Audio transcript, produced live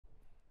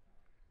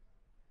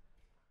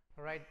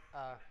All right.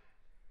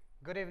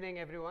 Good evening,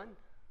 everyone.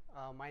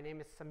 My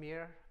name is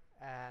Samir,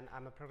 and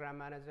I'm a program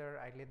manager.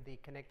 I lead the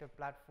connector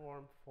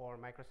platform for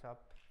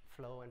Microsoft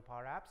Flow and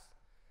PowerApps.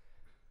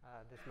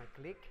 This is my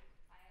colleague.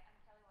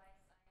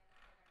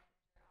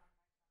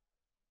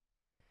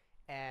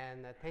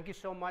 And thank you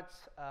so much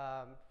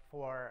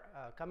for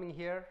coming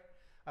here.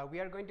 We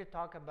are going to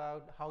talk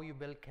about how you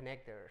build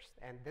connectors.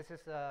 And this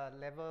is a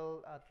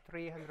level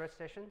 300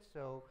 session.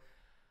 So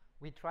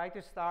we try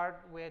to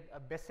start with a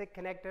basic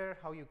connector,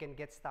 how you can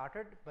get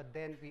started, but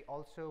then we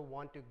also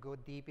want to go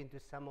deep into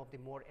some of the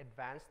more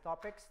advanced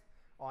topics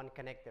on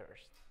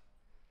connectors.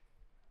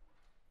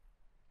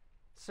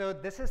 So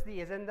this is the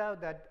agenda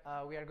that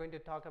we are going to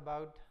talk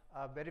about.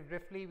 Very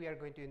briefly, we are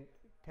going to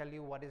tell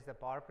you what is the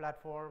Power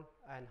Platform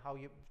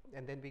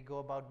and then we go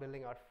about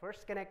building our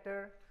first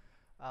connector.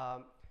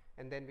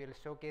 And then we'll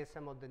showcase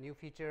some of the new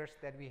features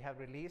that we have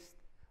released,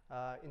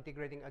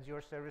 integrating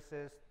Azure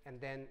services, and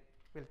then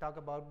we'll talk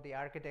about the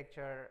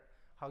architecture,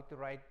 how to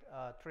write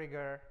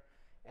trigger,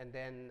 and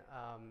then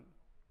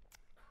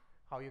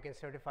how you can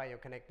certify your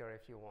connector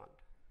if you want,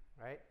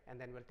 right? And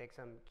then we'll take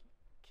some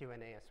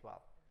Q&A as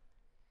well.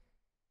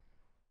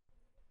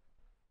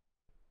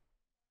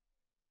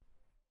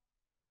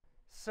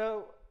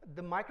 So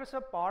the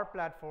Microsoft Power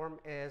Platform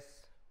is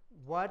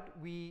what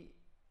we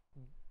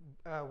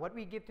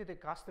give to the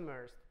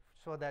customers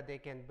so that they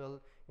can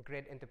build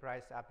great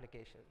enterprise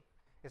application.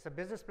 It's a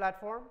business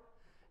platform,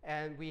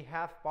 and we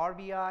have Power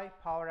BI,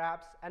 Power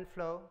Apps, and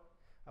Flow.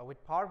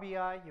 With Power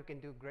BI, you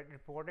can do great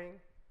reporting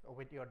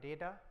with your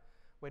data.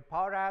 With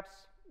Power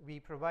Apps,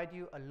 we provide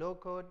you a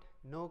low-code,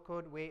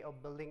 no-code way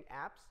of building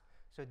apps,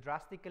 so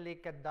drastically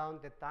cut down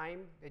the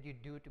time that you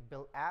do to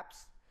build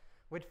apps.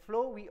 With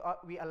Flow,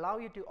 we allow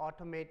you to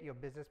automate your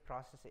business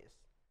processes.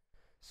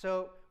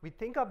 So we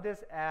think of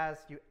this as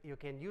you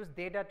can use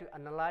data to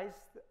analyze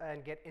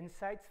and get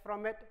insights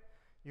from it.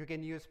 You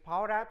can use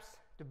Power Apps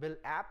to build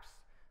apps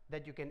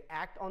that you can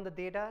act on the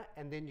data,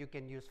 and then you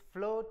can use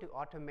Flow to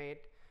automate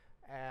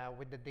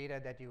with the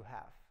data that you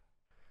have.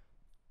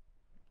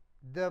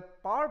 The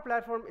Power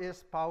Platform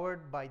is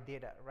powered by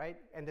data, right?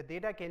 And the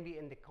data can be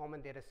in the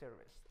common data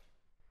service.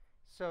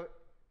 So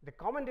the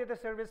common data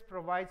service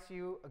provides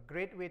you a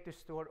great way to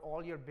store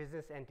all your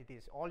business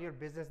entities, all your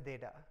business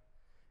data.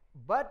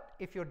 But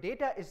if your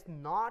data is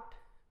not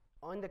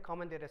on the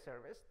common data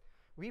service,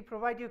 we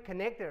provide you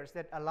connectors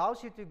that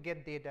allows you to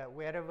get data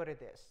wherever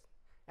it is.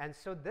 And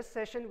so this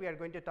session, we are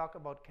going to talk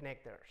about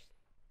connectors.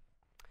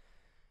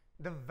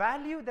 The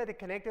value that the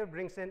connector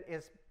brings in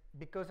is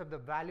because of the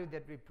value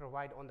that we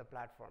provide on the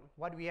platform.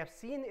 What we have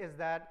seen is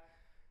that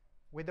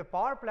with the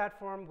Power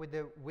Platform, with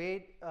the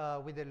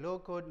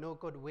low-code,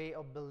 no-code way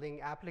of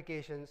building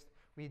applications,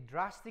 we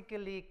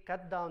drastically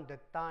cut down the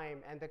time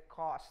and the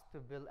cost to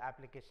build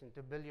applications,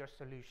 to build your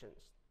solutions.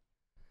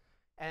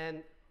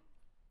 And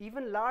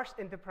even large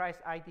enterprise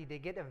IT, they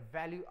get a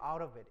value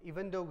out of it.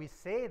 Even though we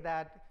say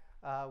that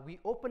we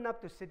open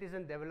up to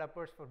citizen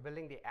developers for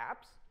building the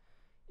apps,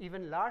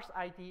 even large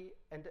IT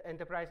and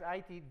enterprise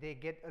IT, they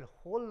get a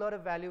whole lot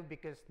of value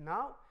because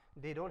now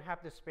they don't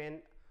have to spend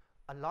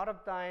a lot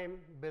of time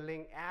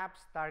building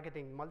apps,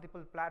 targeting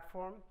multiple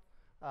platforms.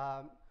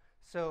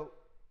 So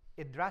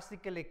it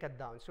drastically cut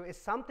down. So it's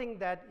something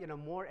that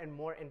more and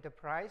more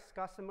enterprise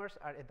customers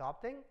are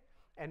adopting,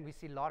 and we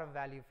see a lot of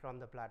value from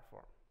the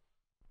platform.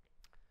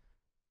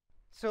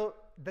 So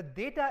the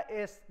data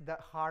is the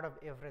heart of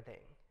everything.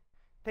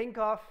 Think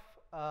of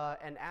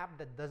an app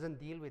that doesn't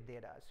deal with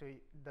data, so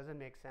it doesn't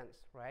make sense,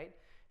 right?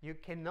 You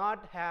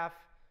cannot have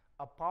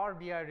a Power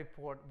BI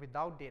report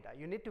without data.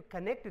 You need to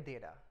connect to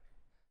data.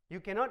 You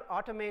cannot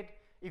automate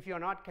if you're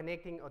not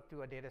connecting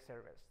to a data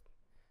service.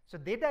 So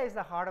data is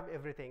the heart of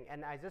everything,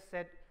 and I just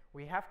said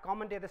we have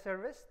common data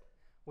service,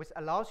 which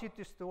allows you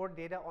to store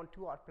data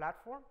onto our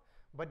platform,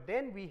 but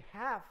then we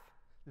have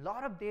a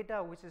lot of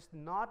data which is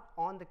not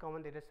on the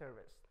common data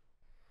service.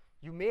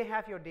 You may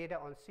have your data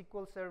on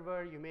SQL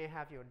Server, you may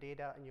have your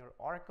data in your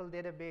Oracle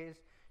database,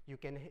 you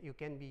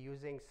can be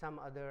using some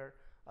other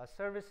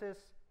services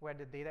where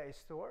the data is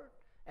stored,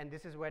 and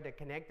this is where the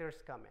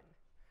connectors come in.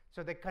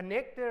 So the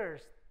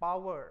connectors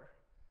power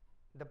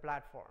the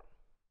platform.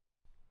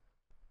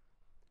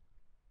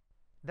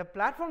 The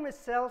platform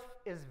itself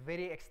is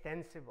very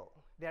extensible.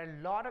 There are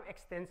a lot of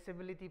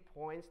extensibility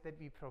points that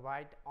we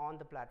provide on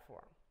the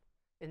platform.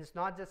 And it's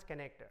not just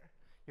connector.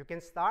 You can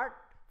start,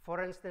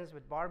 for instance,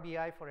 with Power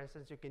BI. For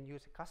instance, you can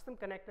use a custom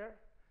connector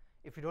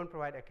if you don't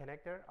provide a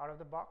connector out of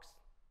the box.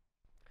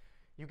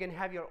 You can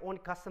have your own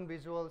custom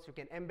visuals. You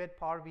can embed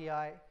Power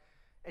BI.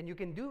 And you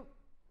can do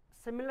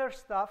similar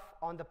stuff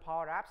on the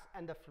Power Apps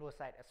and the Flow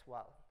side as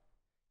well.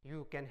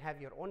 You can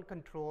have your own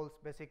controls,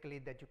 basically,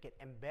 that you can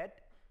embed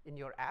in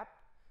your app.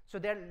 So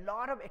there are a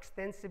lot of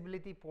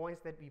extensibility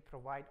points that we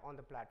provide on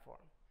the platform.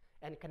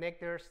 And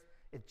connectors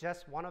is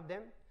just one of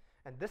them.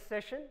 And this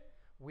session,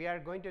 we are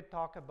going to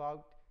talk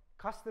about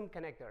custom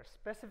connectors,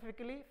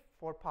 specifically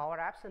for Power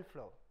Apps and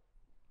Flow.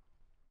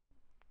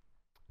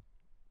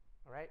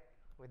 All right.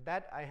 With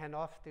that, I hand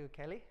off to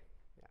Kelly.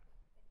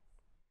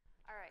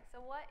 All right,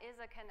 so what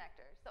is a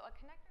connector? So a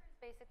connector is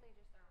basically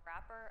just a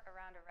wrapper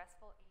around a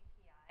RESTful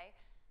API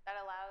that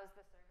allows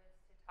the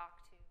service to talk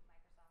to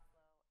Microsoft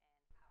Flow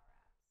and Power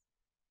Apps.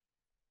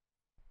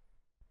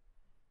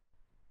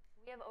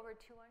 We have over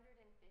 250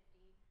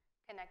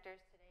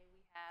 connectors today.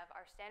 We have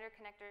our standard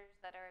connectors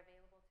that are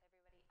available to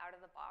everybody out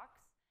of the box,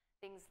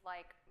 things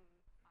like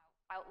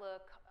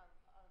Outlook,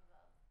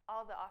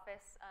 all the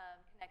Office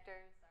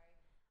connectors,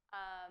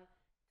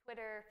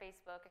 Twitter,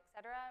 Facebook,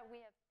 etc.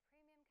 We have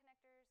premium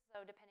connectors,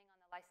 so depending on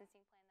the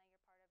licensing plan that you're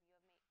part of, you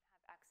may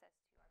have access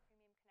to our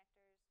premium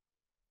connectors.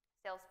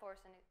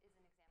 Salesforce is an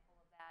example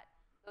of that.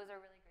 Those are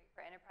really great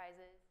for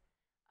enterprises.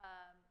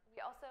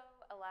 We also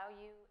allow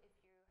you, if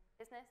your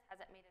business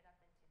hasn't made it up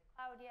into the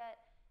cloud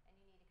yet, and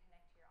you need to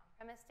connect to your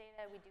on-premise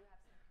data, we do have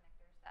some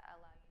connectors that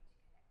allow you to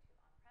connect to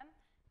on-prem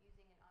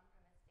using an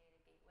on-premise data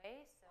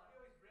gateway. So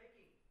audio is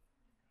breaking.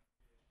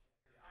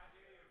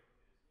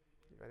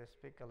 You better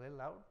speak a little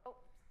loud. oh,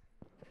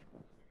 It's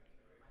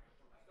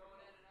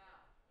going in and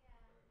out.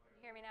 can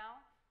you hear me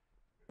now?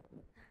 Is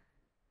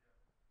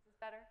this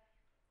better?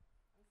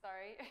 I'm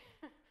sorry.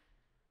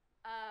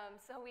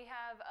 So we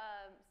have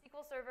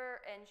SQL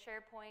Server and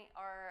SharePoint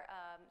are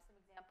some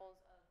examples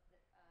of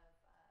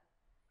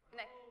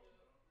connect.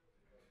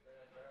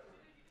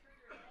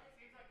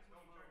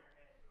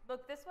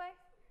 Look this way?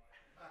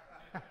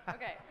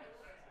 Okay.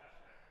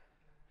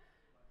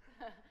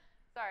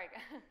 Sorry.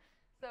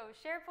 So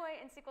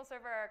SharePoint and SQL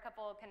Server are a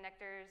couple of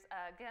connectors,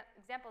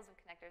 examples of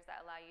connectors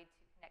that allow you to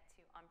connect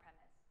to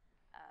on-premise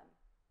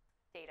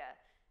data.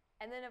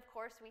 And then, of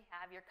course, we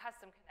have your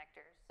custom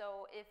connectors.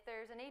 So if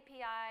there's an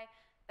API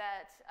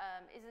that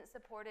isn't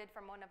supported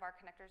from one of our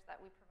connectors that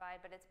we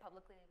provide, but it's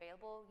publicly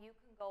available, you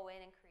can go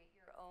in and create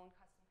your own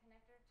custom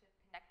connector to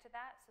connect to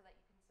that so that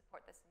you can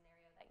support the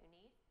scenario that you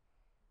need.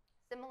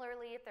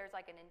 Similarly, if there's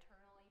like an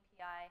internal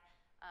API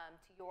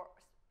to your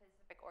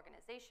specific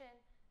organization,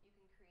 you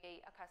can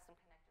create a custom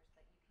connector so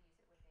that you can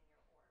use it within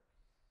your org.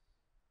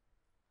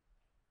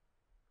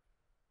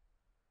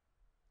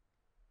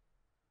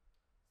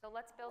 So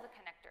let's build a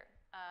connector.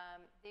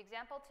 The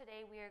example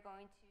today, we are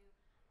going to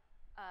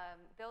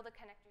build a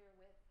connector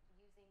with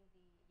using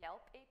the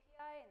Yelp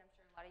API, and I'm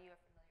sure a lot of you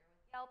are familiar with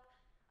Yelp.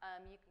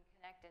 You can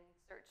connect and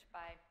search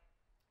by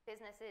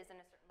businesses in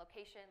a certain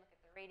location, look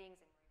at the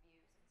ratings and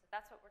reviews. And so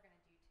that's what we're going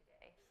to do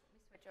today. So let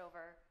me switch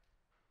over.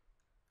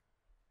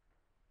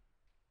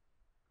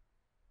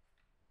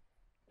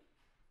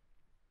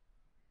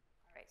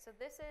 All right, so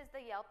this is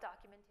the Yelp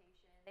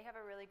documentation. They have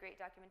a really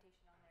great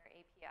documentation on their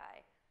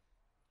API.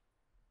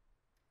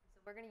 So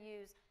we're going to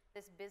use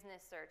this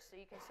business search, so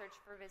you can search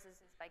for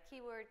businesses by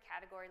keyword,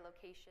 category,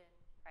 location,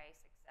 price,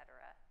 etc.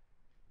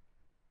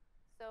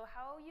 So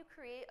how you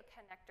create a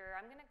connector,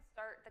 I'm going to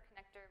start the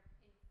connector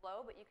in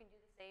Flow, but you can do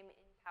the same in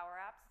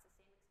PowerApps. It's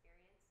the same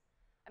experience.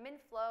 I'm in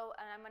Flow,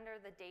 and I'm under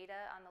the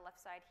data on the left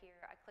side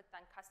here. I clicked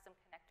on custom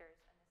connectors,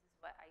 and this is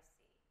what I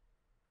see.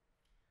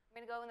 I'm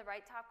going to go in the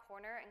right top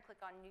corner and click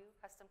on New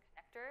Custom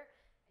Connector,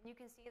 and you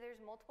can see there's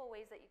multiple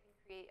ways that you can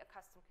create a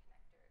custom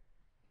connector.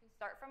 You can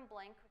start from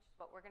blank, which is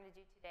what we're going to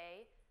do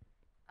today.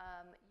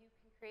 You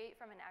can create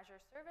from an Azure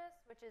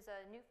service, which is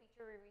a new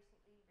feature we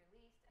recently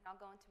released, and I'll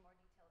go into more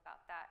detail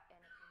about that in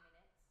a few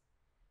minutes.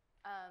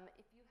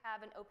 If you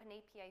have an open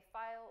API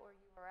file or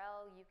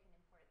URL, you can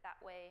import it that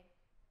way.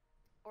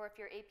 Or if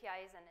your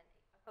API is in a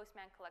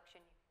Postman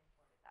collection, you can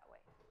import it that way.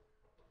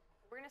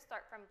 We're going to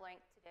start from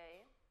blank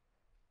today.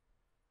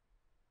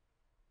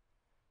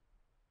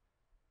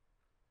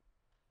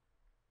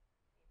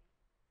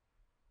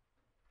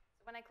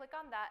 So when I click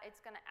on that,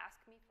 it's going to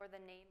ask me for the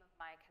name of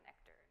my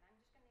connector. And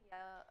I'm just going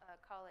to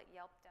call it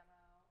Yelp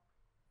Demo.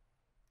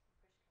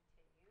 Push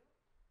continue. You're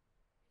still dropping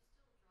in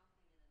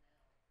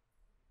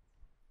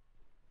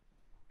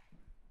and out.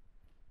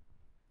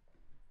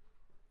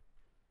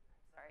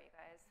 Sorry, you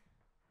guys.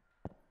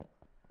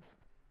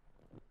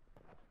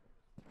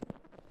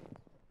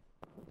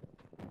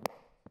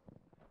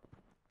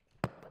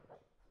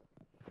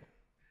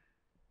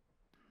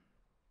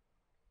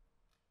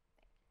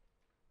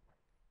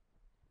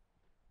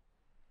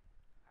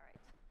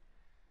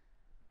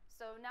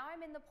 So now I'm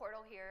in the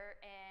portal here,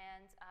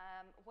 and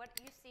what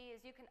you see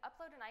is you can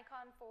upload an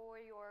icon for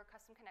your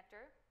custom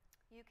connector.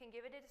 You can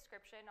give it a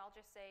description. I'll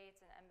just say it's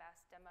an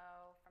MBAS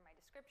demo for my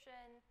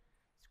description.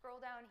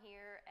 Scroll down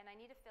here, and I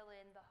need to fill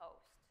in the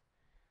host.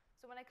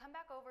 So when I come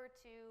back over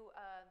to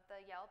the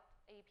Yelp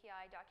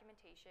API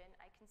documentation,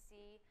 I can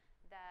see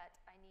that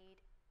I need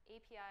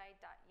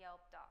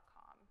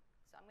api.yelp.com.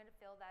 So I'm going to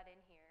fill that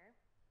in here.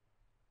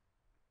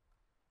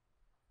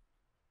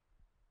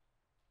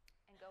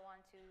 And go on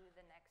to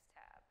the next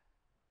tab.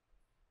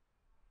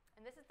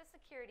 And this is the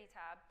security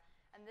tab,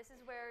 and this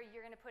is where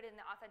you're going to put in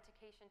the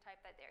authentication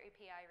type that their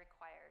API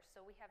requires.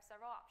 So we have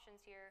several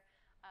options here.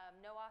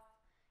 No auth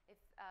if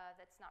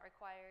that's not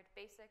required,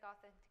 basic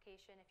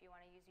authentication if you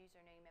want to use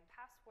username and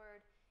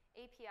password,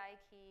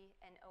 API key,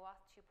 and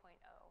OAuth 2.0.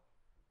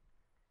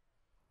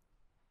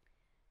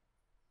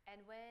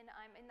 And when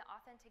I'm in the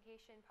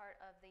authentication part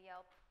of the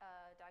Yelp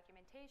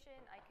documentation,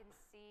 I can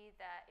see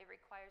that it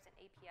requires an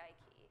API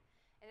key.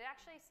 And it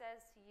actually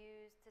says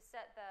to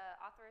set the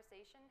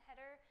authorization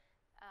header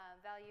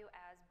value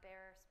as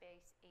bearer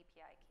space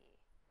API key.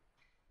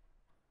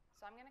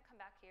 So I'm going to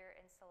come back here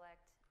and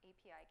select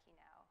API key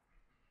now.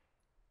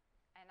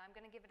 And I'm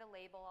going to give it a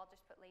label. I'll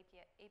just put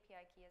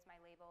API key as my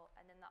label.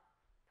 And then the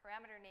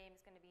parameter name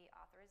is going to be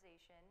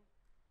authorization.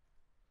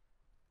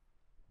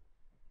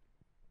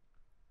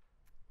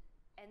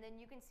 And then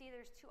you can see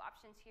there's two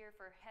options here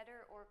for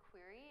header or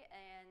query,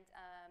 and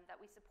that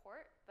we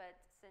support. But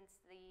since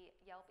the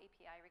Yelp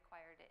API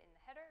required it in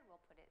the header,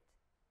 we'll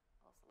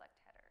select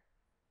header.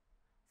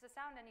 Does it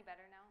sound any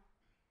better now?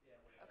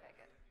 Yeah, way Okay,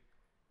 better. good.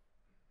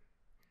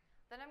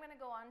 Then I'm going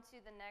to go on to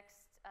the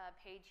next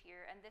page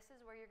here, and this is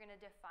where you're going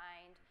to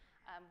define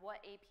what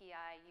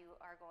API you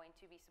are going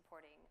to be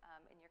supporting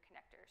in your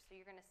connector. So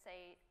you're going to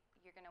say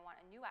you're going to want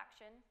a new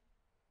action.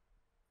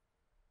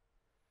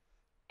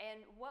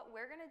 And what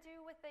we're going to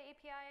do with the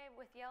API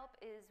with Yelp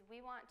is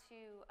we want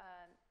to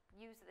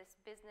use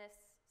this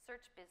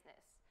search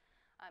business,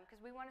 because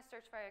we want to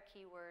search for a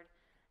keyword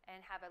and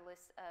have a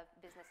list of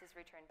businesses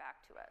returned back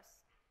to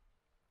us.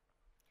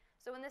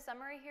 So in the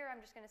summary here,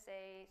 I'm just going to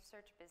say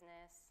search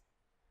business.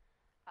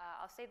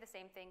 I'll say the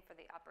same thing for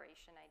the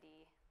operation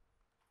ID.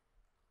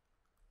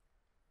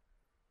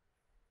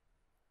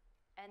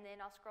 And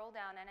then I'll scroll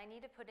down, and I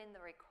need to put in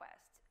the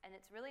request. And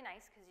it's really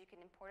nice because you can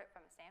import it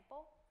from a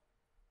sample.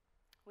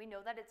 We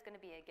know that it's going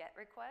to be a GET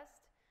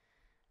request.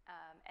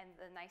 And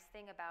the nice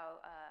thing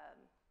about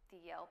the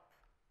Yelp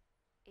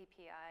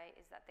API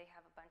is that they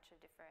have a bunch of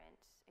different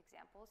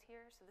examples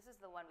here. So this is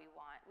the one we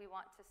want. We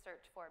want to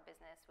search for a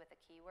business with a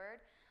keyword.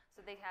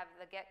 So they have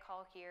the GET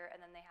call here, and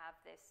then they have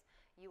this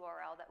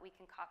URL that we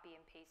can copy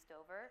and paste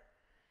over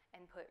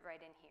and put right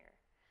in here.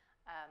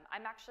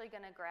 I'm actually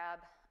going to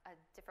grab a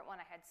different one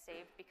I had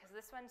saved because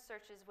this one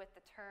searches with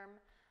the term,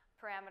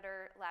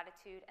 parameter,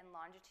 latitude, and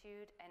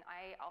longitude, and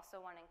I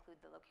also want to include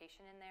the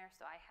location in there,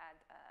 so I had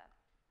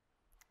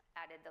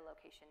added the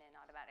location in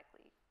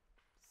automatically.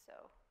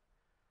 So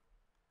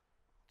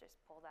just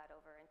pull that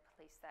over and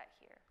place that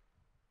here.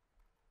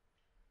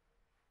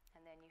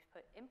 And then you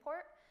put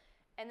import,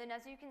 and then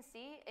as you can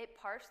see, it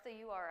parsed the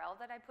URL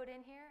that I put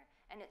in here,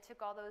 and it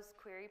took all those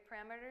query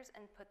parameters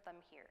and put them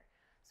here.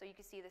 So you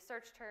can see the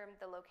search term,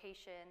 the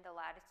location, the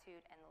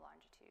latitude, and the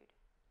longitude.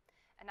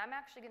 And I'm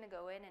actually going to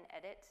go in and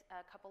edit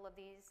a couple of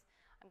these.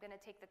 I'm going to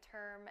take the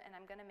term and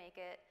I'm going to make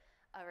it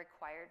a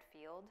required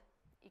field.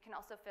 You can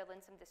also fill in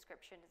some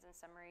descriptions and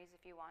summaries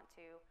if you want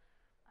to,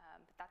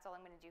 but that's all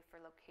I'm going to do for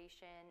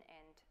location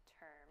and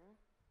term.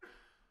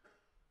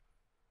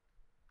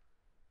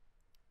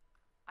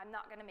 I'm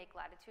not going to make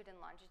latitude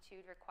and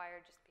longitude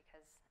required just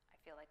because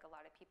I feel like a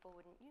lot of people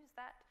wouldn't use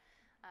that.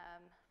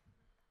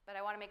 But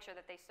I want to make sure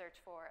that they search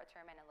for a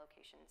term and a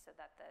location so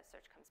that the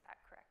search comes back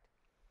correct.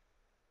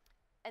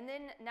 And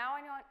then now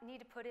I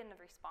need to put in a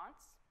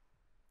response.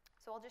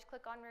 So I'll just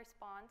click on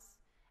response.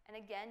 And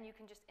again, you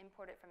can just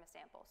import it from a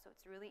sample. So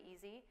it's really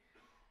easy.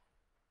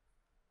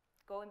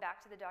 Going back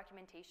to the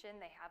documentation,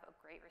 they have a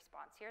great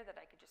response here that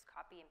I could just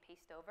copy and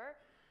paste over.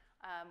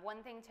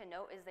 One thing to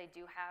note is they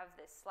do have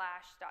this / ...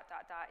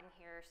 in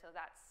here. So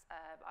that's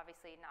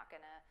obviously not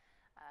going to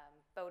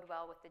bode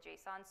well with the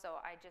JSON.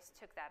 So I just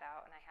took that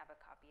out, and I have a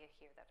copy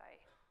here that I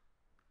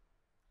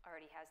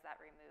already has that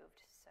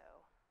removed. So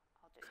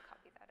I'll just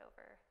copy that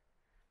over.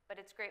 But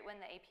it's great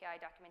when the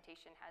API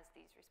documentation has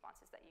these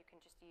responses that you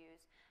can just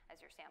use as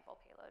your sample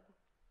payload.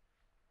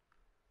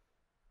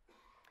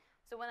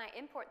 So when I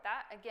import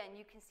that, again,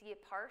 you can see it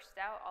parsed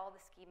out all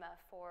the schema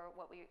for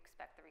what we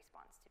expect the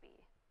response to be.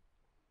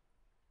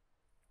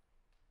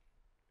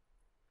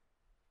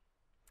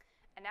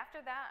 And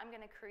after that, I'm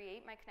going to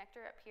create my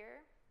connector up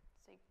here.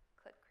 So you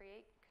click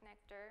Create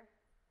Connector.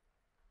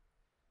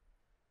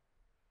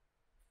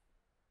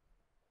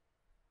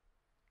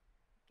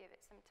 Give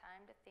it some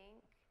time to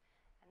think.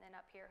 And then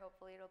up here,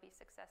 hopefully it'll be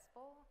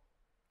successful.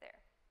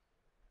 There.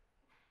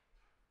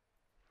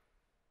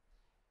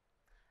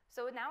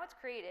 So now it's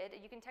created.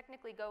 You can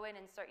technically go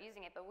in and start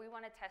using it, but we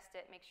want to test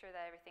it, make sure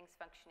that everything's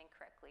functioning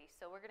correctly.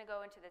 So we're going to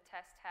go into the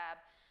Test tab,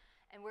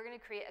 and we're going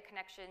to create a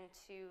connection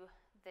to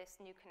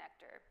this new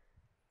connector.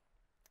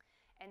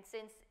 And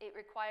since it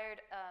required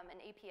an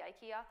API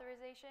key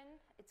authorization,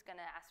 it's going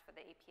to ask for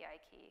the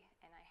API key.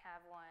 And I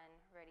have one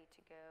ready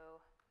to go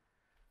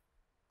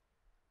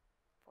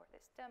for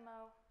this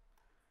demo.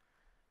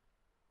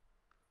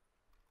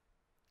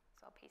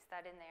 So I'll paste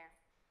that in there.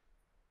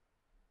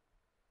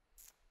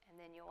 And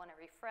then you'll want to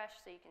refresh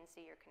so you can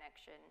see your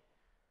connection.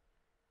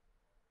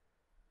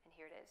 And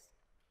here it is.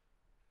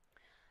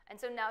 And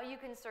so now you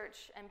can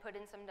search and put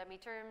in some dummy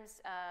terms,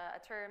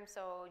 a term.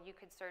 So you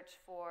could search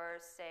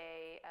for,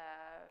 say,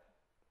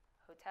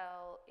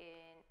 hotel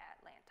in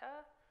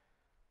Atlanta.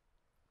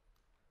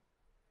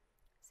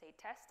 Say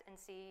test and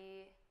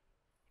see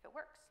if it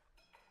works.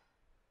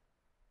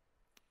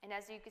 And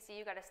as you can see,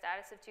 you got a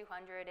status of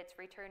 200. It's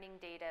returning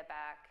data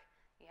back.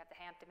 You have the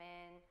Hampton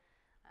Inn.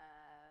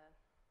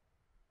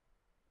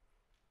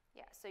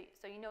 Yeah, so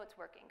you know it's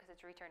working because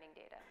it's returning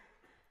data.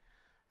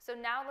 So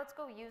now let's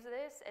go use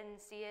this and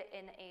see it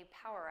in a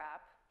Power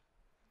App.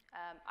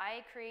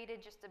 I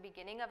created just the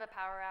beginning of a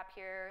Power App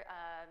here,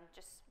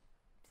 just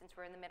since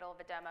we're in the middle of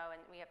a demo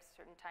and we have a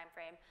certain time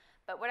frame.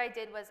 But what I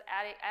did was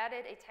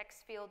added a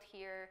text field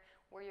here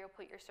where you'll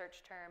put your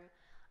search term,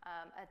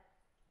 a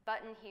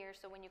button here,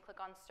 so when you click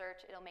on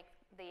search, it'll make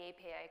the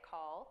API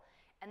call,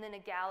 and then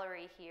a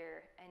gallery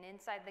here. And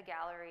inside the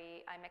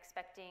gallery, I'm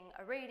expecting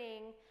a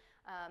rating,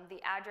 the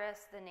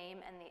address, the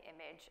name, and the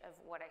image of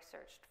what I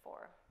searched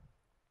for.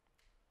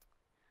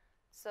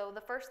 So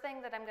the first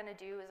thing that I'm going to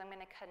do is I'm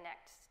going to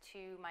connect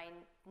to my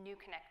new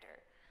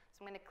connector.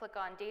 So I'm going to click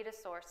on data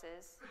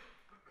sources,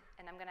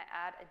 and I'm going to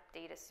add a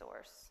data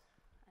source.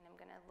 And I'm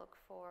going to look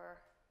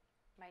for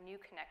my new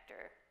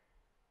connector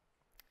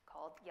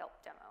called Yelp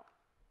Demo.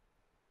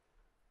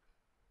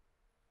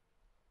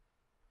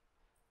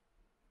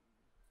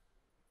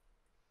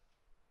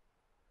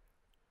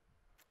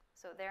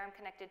 So there I'm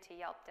connected to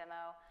Yelp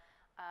Demo.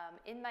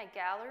 In my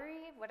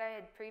gallery, what I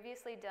had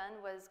previously done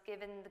was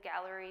given the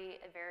gallery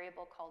a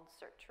variable called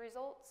search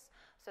results,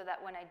 so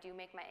that when I do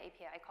make my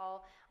API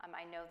call,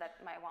 I know that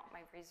I want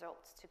my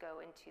results to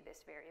go into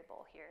this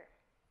variable here.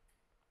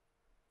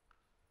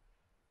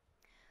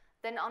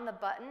 Then on the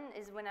button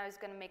is when I was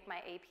going to make my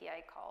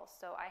API call.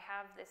 So I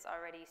have this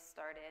already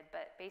started,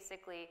 but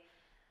basically,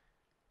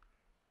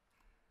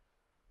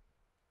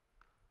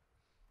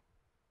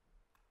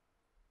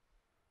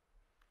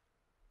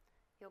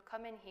 you'll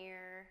come in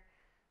here.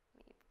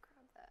 Let me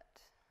grab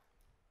that.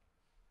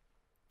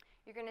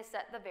 You're going to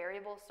set the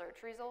variable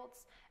search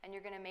results, and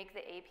you're going to make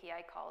the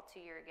API call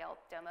to your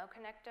Yelp Demo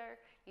connector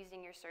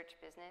using your search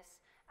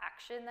business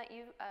action that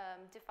you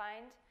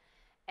defined.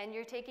 And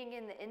you're taking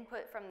in the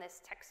input from this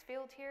text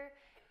field here,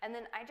 and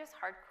then I just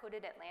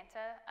hard-coded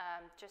Atlanta.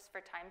 Just for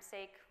time's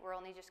sake, we're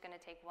only just going to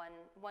take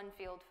one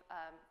field,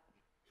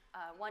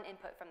 one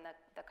input from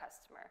the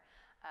customer.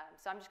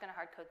 So I'm just going to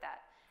hard-code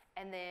that.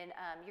 And then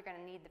you're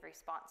going to need the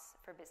response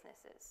for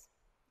businesses.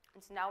 And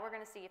so now we're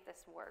going to see if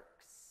this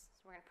works.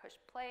 So we're going to push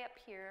play up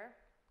here.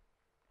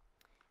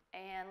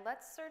 And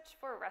let's search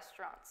for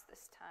restaurants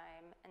this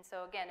time. And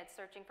so again, it's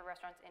searching for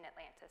restaurants in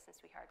Atlanta since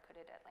we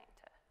hard-coded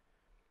Atlanta.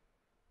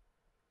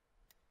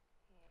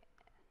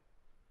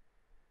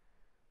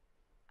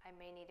 I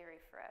may need to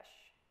refresh.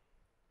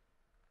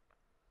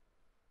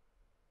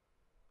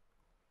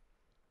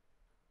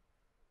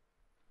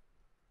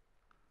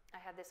 I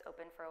had this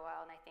open for a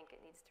while and I think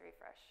it needs to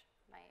refresh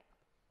my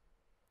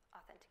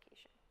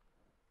authentication.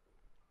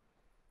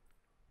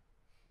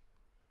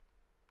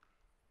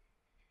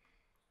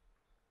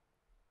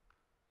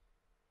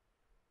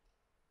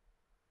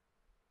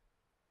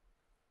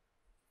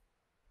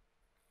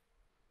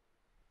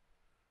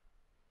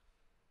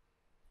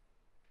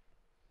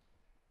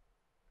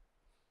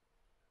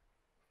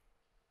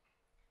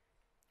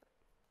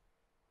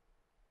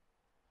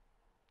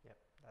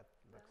 That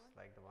looks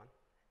like the one.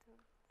 The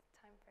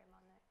time frame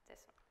on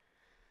this one.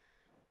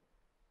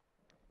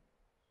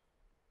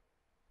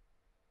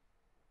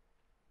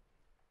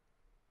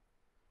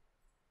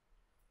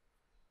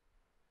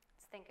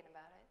 It's thinking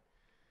about it.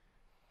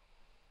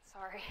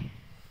 Sorry.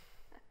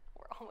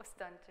 We're almost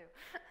done too.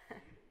 You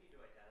didn't need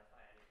to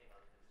identify anything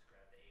other than just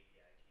grab the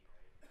API key,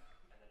 right?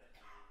 And then if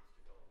you needed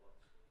to go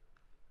look,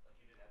 like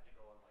you didn't have to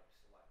go and like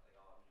select like,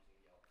 oh, I'm using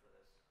Yelp for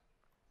this.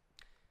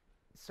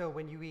 So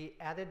when we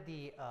added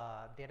the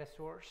data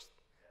source,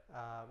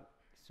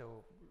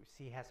 so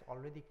she has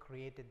already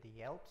created the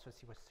Yelp, so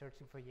she was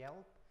searching for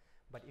Yelp.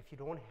 But if you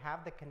don't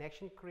have the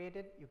connection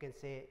created, you can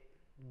say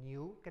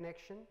new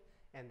connection,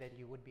 and then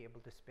you would be able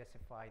to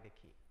specify the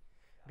key.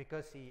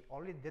 Because she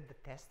already did the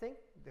testing,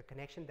 the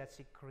connection that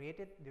she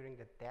created during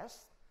the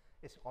test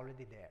is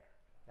already there.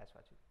 That's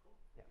what she did.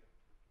 Cool. Yeah.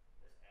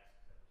 This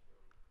ask that was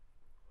really quick.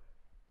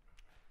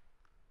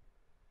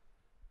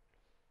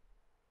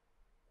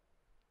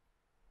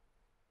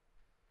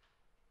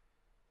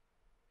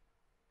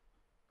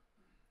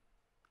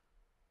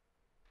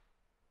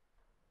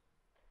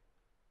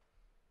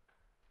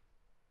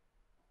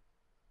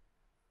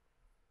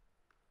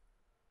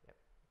 Yep,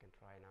 you can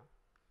try now.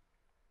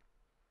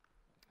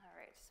 All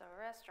right, so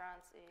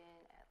restaurants in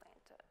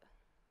Atlanta.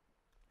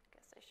 I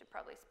guess I should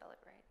probably spell it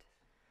right.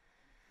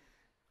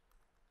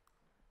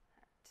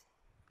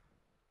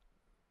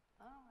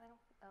 All right.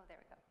 Oh, there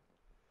we go.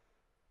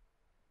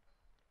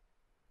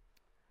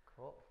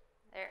 Cool.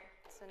 There.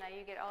 So now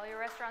you get all your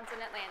restaurants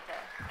in Atlanta.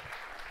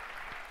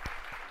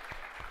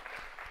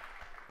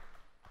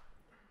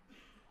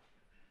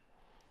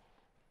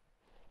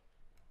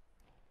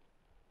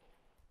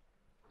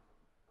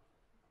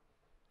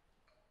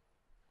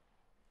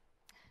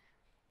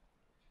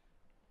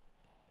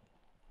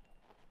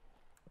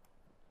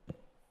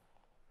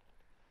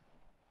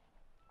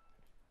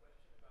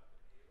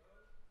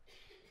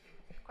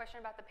 Question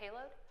about the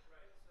payload?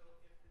 Right, so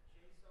if the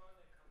JSON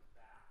that comes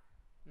back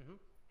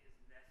is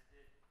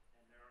nested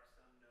and there are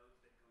some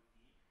nodes that go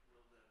deep,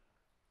 will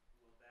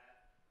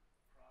that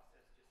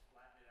process just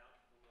flatten it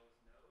out to the lowest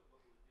node? What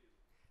will it do?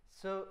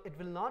 So it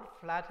will not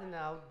flatten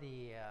out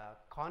the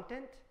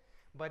content,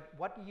 but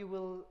what you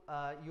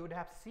would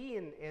have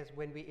seen is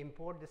when we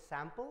import the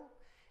sample,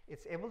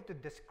 It's able to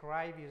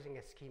describe using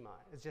a schema.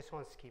 It's just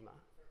one schema.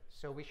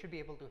 So we should be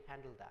able to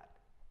handle that.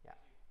 Yeah.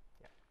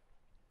 Yeah.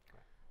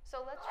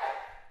 So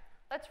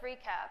let's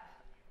recap.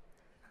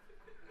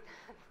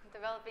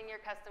 Developing your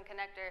custom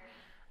connector.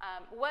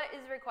 What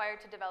is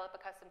required to develop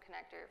a custom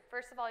connector?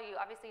 First of all, you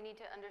obviously need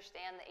to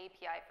understand the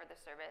API for the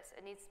service.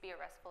 It needs to be a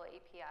RESTful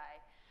API.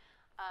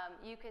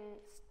 You can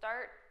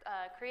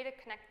create a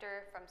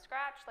connector from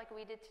scratch like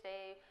we did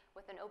today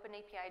with an open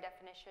API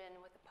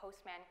definition, with a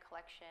Postman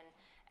collection,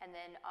 and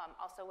then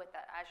also with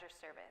the Azure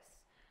service.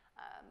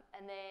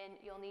 And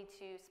then you'll need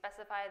to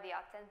specify the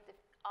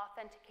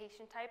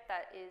authentication type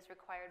that is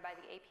required by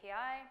the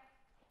API.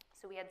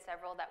 So we had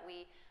several that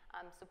we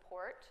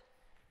support.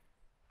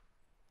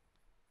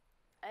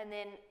 And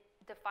then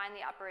define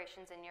the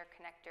operations in your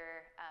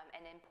connector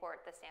and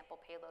import the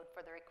sample payload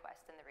for the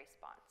request and the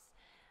response.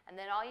 And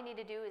then all you need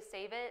to do is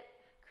save it,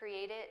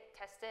 create it,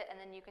 test it, and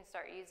then you can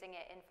start using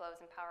it in Flows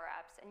and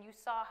PowerApps. And you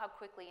saw how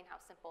quickly and how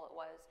simple it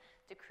was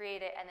to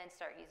create it and then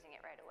start using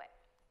it right away.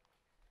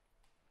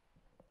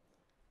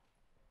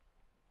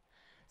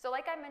 So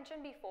like I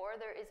mentioned before,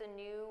 there is a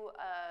new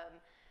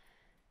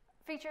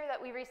feature that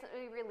we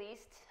recently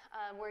released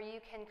where you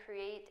can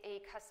create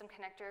a custom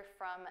connector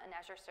from an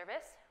Azure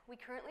service. We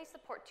currently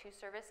support 2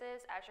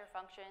 services, Azure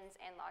Functions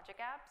and Logic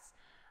Apps.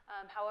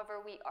 However,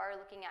 we are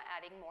looking at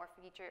adding more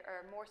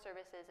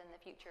services in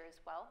the future as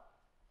well.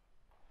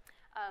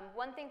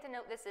 One thing to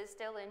note, this is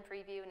still in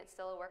preview and it's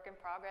still a work in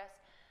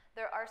progress.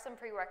 There are some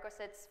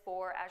prerequisites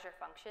for Azure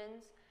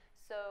Functions.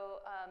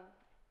 So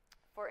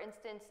for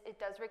instance, it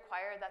does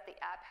require that the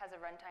app has a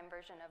runtime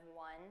version of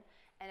 1,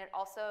 and it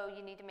also, you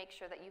need to make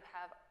sure that you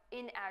have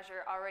in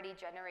Azure already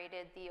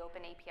generated the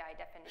open API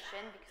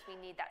definition because we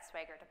need that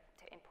Swagger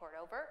to import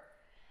over.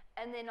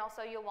 And then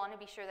also you'll want to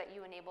be sure that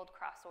you enabled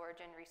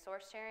cross-origin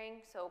resource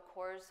sharing, so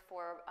cores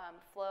for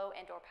Flow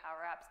and or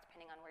PowerApps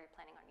depending on where you're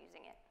planning on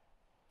using it.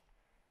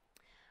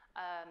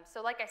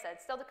 So like I said,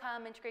 still to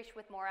come, integration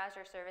with more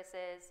Azure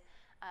services.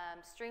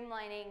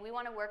 Streamlining, we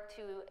want to work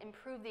to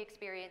improve the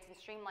experience and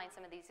streamline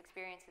some of these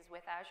experiences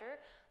with Azure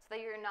so that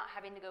you're not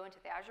having to go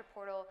into the Azure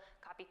portal,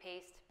 copy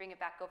paste, bring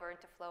it back over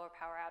into Flow or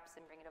PowerApps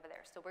and bring it over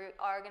there. So we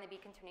are going to be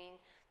continuing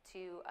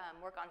to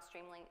work on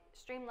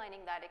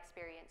streamlining that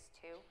experience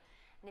too.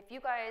 And if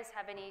you guys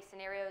have any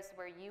scenarios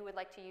where you would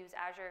like to use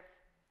Azure,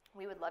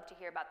 we would love to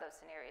hear about those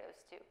scenarios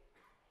too.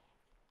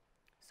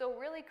 So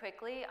really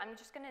quickly, I'm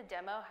just going to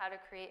demo how to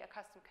create a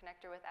custom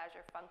connector with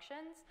Azure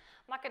Functions.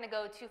 I'm not going to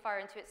go too far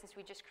into it since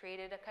we just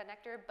created a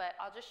connector, but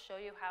I'll just show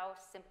you how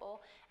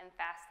simple and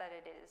fast that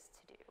it is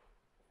to do.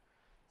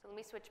 So let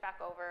me switch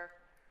back over.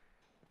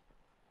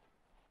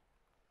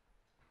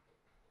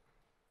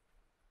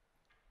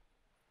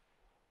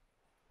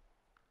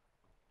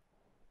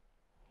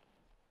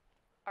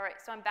 All right,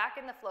 so I'm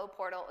back in the Flow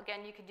portal.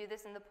 Again, you could do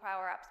this in the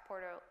PowerApps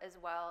portal as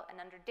well.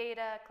 And under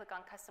Data, click on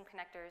Custom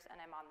Connectors, and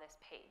I'm on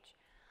this page.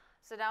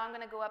 So now I'm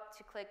going to go up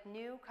to click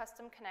New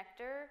Custom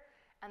Connector,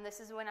 and this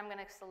is when I'm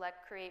going to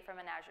select Create from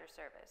an Azure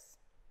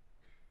service.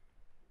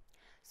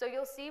 So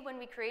you'll see when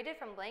we created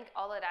from blank,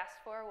 all it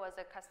asked for was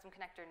a custom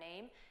connector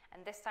name,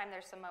 and this time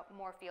there's some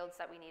more fields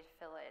that we need to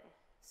fill in.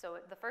 So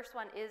the first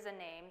one is a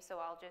name, so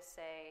I'll just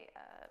say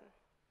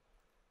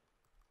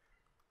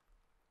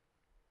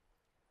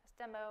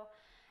demo.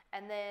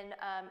 And then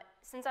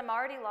since I'm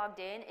already logged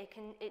in,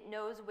 it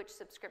knows which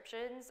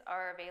subscriptions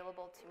are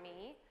available to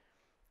me.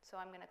 So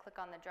I'm going to click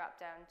on the drop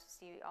down to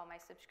see all my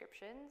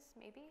subscriptions,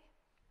 maybe.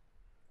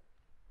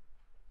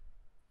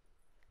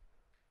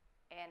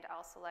 And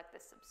I'll select the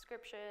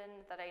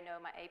subscription that I know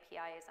my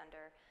API is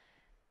under.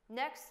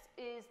 Next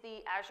is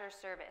the Azure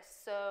service.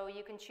 So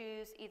you can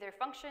choose either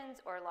Functions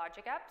or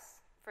Logic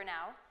Apps for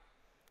now.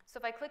 So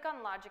if I click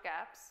on Logic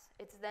Apps,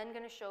 it's then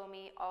going to show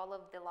me all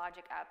of the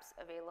Logic Apps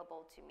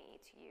available to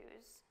me to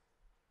use.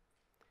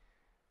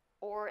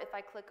 Or if I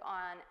click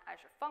on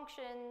Azure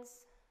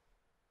Functions,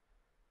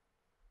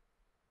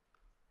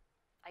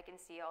 I can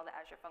see all the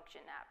Azure Function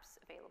apps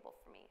available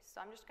for me.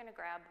 So I'm just going to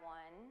grab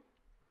one.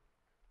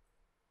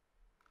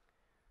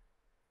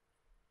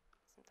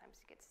 Sometimes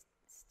it gets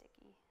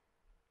sticky.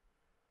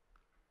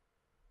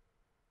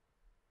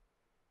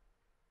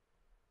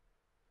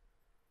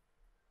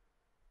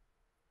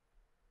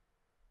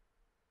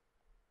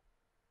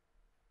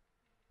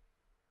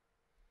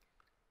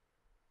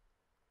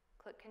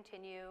 Click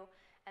Continue,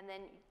 and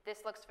then this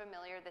looks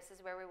familiar. This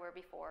is where we were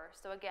before.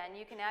 So again,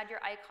 you can add your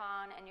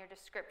icon and your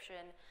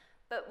description,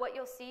 but what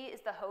you'll see is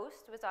the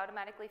host was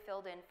automatically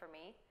filled in for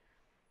me.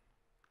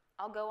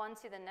 I'll go on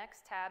to the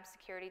next tab,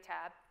 Security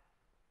tab,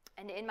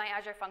 and in my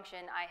Azure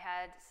function, I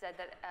had said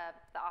that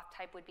the auth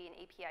type would be an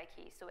API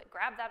key. So it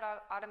grabbed that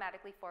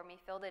automatically for me,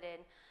 filled it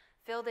in,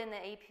 filled in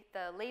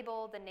the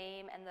label, the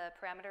name, and the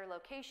parameter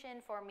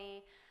location for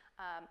me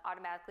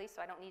automatically,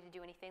 so I don't need to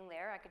do anything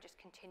there. I could just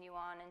continue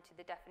on into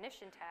the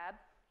definition tab.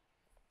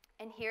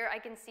 And here I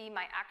can see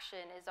my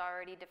action is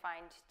already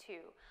defined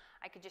too.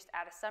 I could just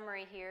add a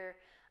summary here.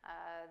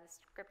 The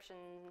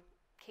description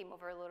came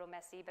over a little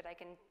messy, but I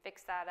can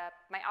fix that up.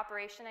 My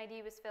operation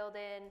ID was filled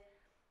in.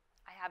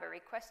 I have a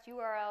request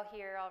URL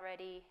here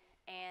already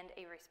and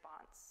a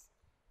response.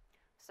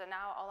 So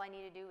now all I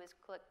need to do is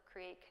click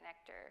Create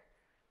Connector.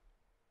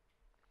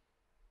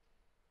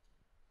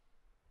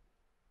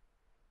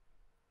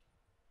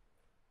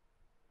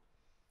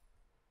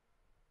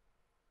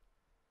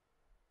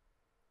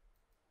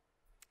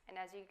 And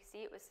as you can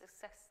see, it was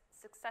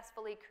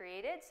successfully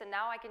created. So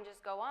now I can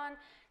just go on,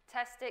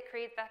 test it,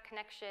 create that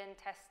connection,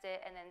 test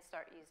it, and then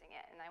start using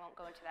it. And I won't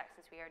go into that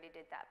since we already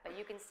did that. But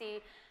you can see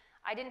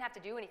I didn't have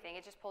to do anything.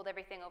 It just pulled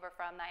everything over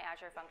from my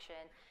Azure function,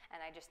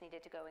 and I just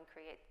needed to go and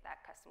create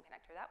that custom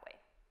connector that way.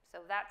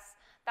 So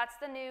that's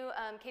the new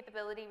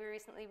capability we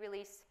recently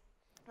released.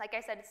 Like I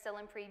said, it's still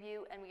in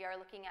preview, and we are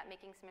looking at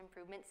making some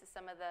improvements to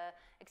some of the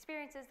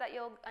experiences that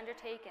you'll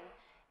undertake.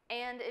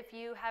 And if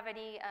you have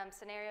any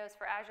scenarios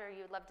for Azure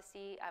you would love to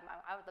see,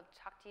 I would love to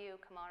talk to you.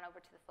 Come on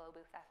over to the Flow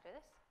booth after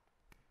this.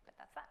 But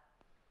that's that.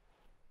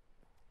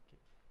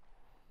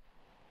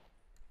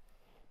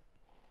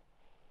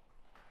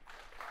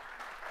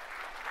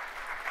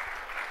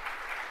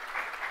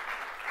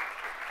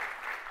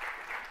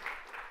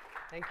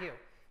 Thank you.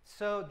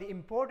 So the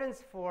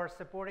importance for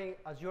supporting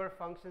Azure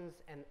functions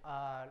and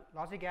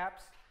logic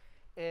apps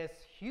is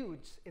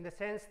huge in the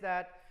sense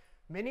that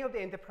many of the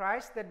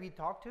enterprise that we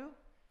talk to,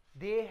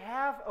 they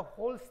have a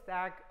whole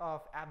stack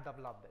of app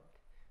development.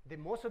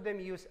 Most of them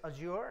use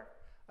Azure.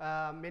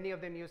 Many of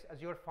them use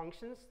Azure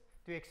functions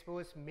to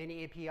expose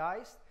many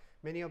APIs.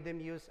 Many of them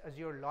use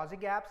Azure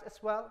logic apps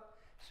as well.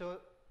 So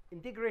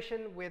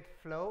integration with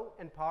Flow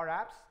and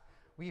PowerApps,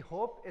 we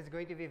hope is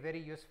going to be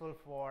very useful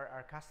for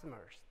our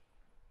customers.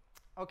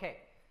 Okay,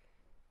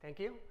 thank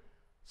you.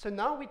 So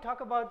now we talk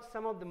about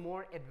some of the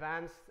more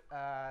advanced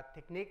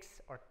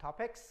techniques or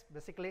topics,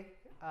 basically.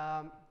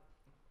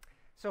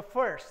 So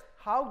first,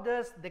 how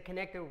does the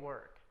connector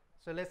work?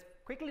 So let's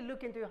quickly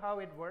look into how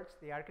it works,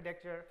 the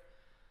architecture.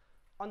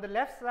 On the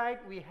left side,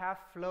 we have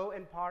Flow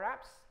and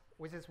PowerApps,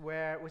 which is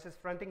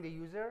fronting the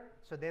user.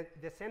 So they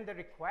send the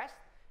request,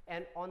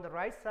 and on the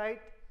right side,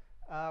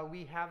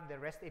 we have the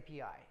REST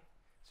API.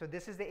 So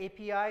this is the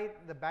API,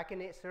 the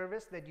backend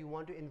service that you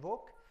want to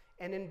invoke.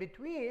 And in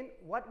between,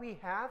 what we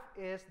have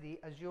is the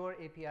Azure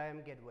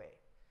APIM gateway.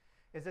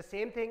 It's the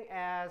same thing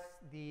as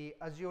the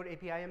Azure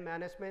APIM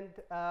management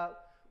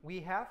we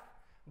have,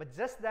 but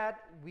just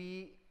that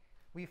we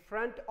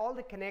front all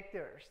the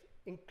connectors,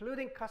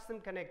 including custom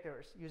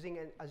connectors, using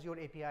an Azure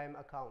APIM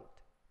account.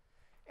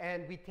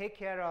 And we take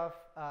care of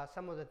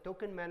some of the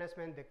token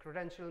management, the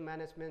credential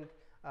management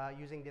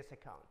using this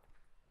account.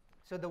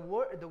 So the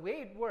way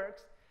it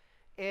works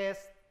is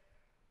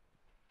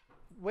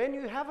when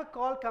you have a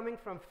call coming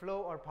from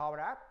Flow or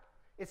PowerApp,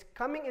 it's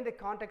coming in the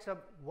context of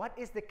what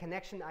is the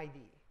connection ID,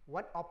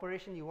 what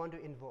operation you want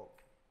to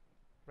invoke,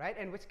 right?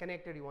 And which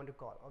connector you want to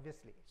call,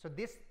 obviously. So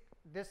this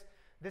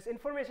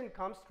information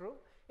comes through.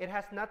 It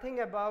has nothing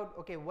about,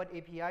 okay, what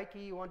API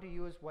key you want to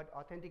use, what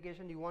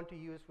authentication you want to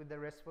use with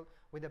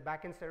the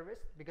backend service,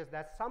 because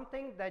that's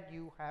something that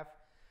you have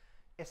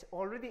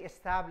already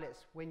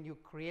established when you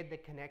create the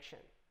connection.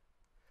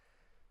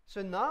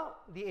 So now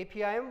the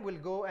APIM will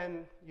go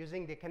and,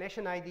 using the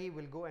connection ID,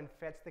 will go and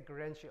fetch the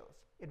credentials.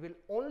 It will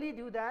only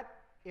do that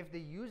if the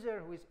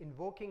user who is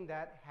invoking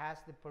that has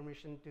the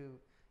permission to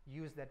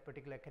use that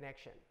particular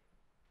connection.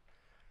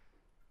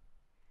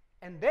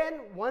 And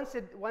then once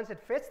it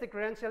fetches the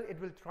credential, it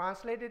will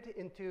translate it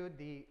into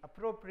the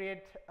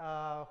appropriate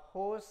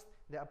host,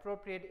 the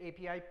appropriate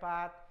API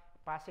path,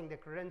 passing the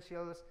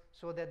credentials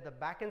so that the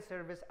backend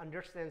service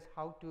understands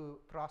how to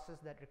process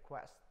that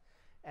request.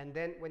 And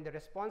then when the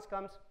response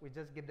comes, we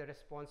just give the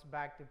response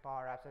back to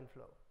PowerApps and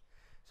Flow.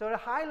 So at a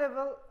high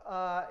level,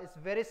 it's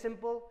very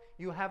simple.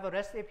 You have a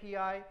REST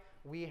API.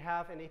 We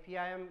have an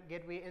APIM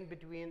gateway in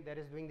between that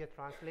is doing the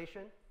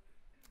translation.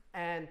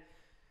 And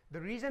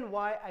the reason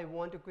why I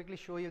want to quickly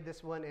show you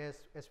this one is,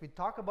 as we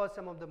talk about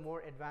some of the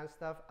more advanced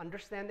stuff,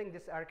 understanding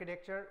this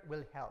architecture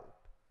will help.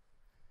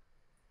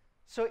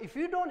 So if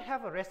you don't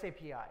have a REST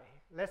API,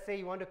 let's say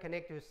you want to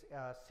connect to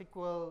a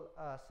SQL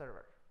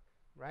server,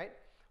 right?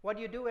 What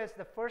you do is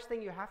the first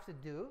thing you have to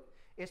do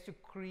is to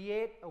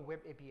create a web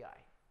API.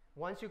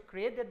 Once you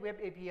create that web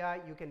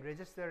API, you can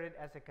register it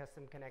as a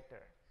custom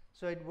connector.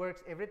 So it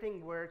works,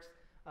 everything works,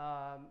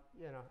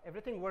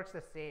 everything works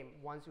the same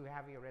once you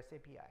have your REST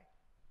API.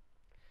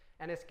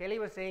 And as Kelly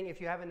was saying, if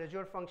you have an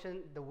Azure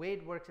function, the way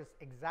it works is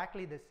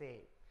exactly the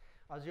same.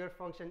 Azure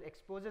function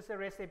exposes a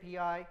REST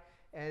API,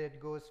 and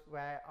it goes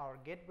via our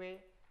gateway,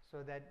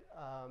 so that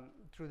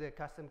through the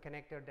custom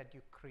connector that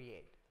you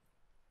create.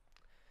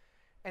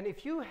 And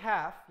if you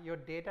have your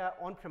data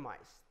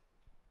on-premise,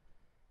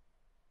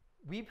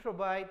 we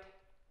provide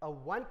a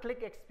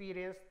one-click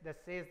experience that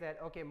says that,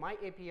 okay, my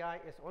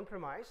API is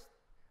on-premise.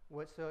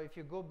 So if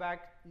you go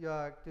back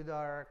to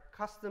our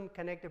custom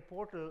connector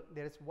portal,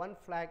 there is one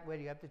flag where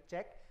you have to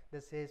check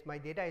that says my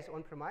data is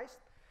on-premise.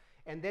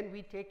 And then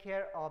we take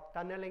care of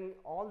tunneling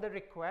all the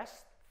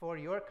requests for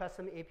your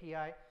custom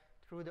API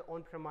through the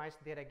on-premise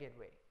data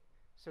gateway.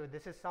 So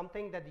this is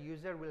something that the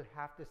user will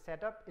have to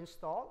set up,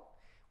 install.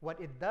 What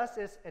it does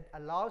is it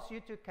allows you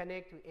to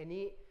connect to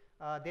any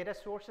data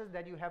sources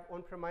that you have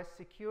on-premise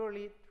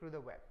securely through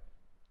the web.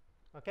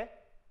 Okay?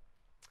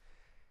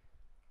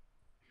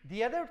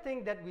 The other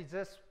thing that we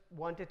just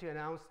wanted to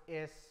announce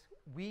is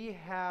we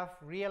have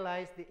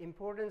realized the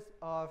importance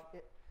of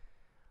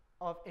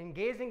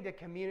engaging the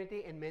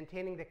community and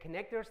maintaining the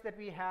connectors that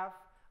we have.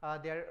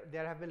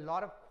 There have been a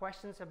lot of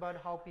questions about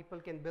how people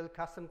can build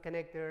custom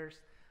connectors.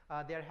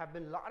 There have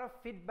been a lot of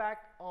feedback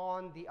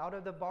on the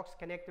out-of-the-box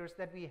connectors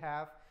that we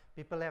have.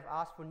 People have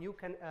asked for new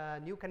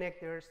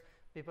connectors.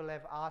 People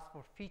have asked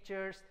for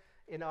features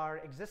in our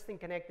existing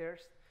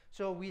connectors.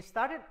 So we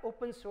started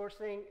open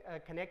sourcing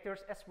connectors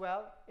as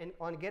well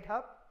on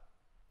GitHub.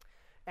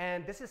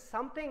 And this is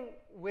something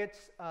which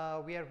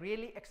we are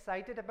really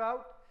excited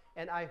about.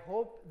 And I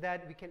hope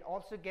that we can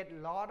also get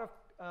a lot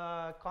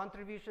of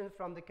contributions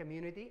from the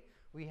community.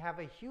 We have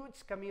a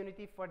huge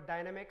community for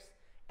Dynamics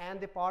and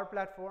the Power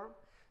Platform.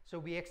 So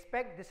we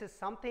expect this is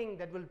something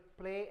that will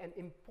play an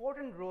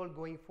important role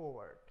going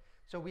forward.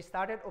 So we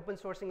started open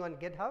sourcing on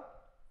GitHub.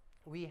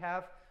 We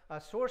have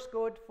source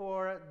code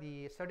for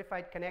the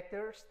certified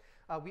connectors.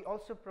 We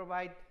also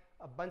provide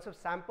a bunch of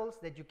samples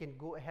that you can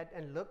go ahead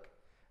and look.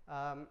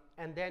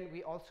 And then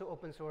we also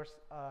open source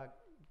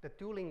the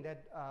tooling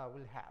that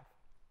we'll have.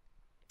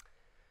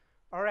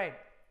 All right.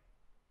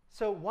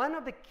 So one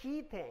of the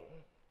key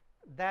things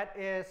that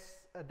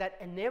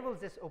enables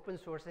this open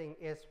sourcing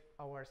is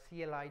our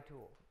CLI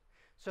tool.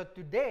 So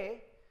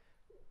today,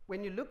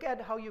 when you look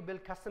at how you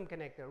build custom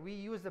connector, we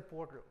use the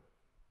portal.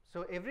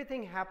 So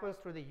everything happens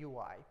through the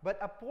UI. But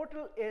a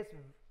portal is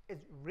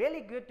really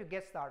good to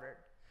get started.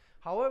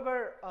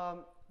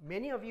 However,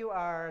 many of you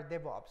are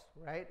DevOps,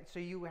 right? So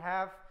you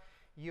have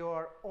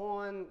your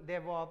own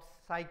DevOps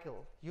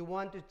cycle. You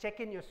want to check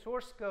in your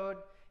source code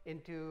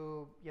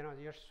into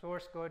your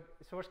source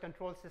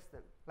control system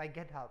like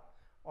GitHub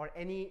or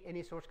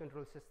any source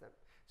control system.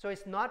 So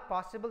it's not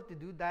possible to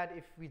do that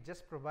if we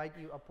just provide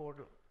you a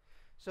portal.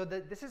 So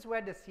this is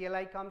where the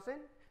CLI comes in.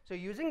 So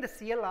using the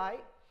CLI,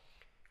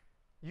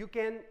 you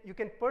can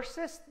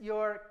persist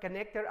your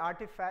connector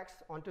artifacts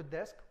onto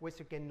disk, which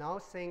you can now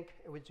sync,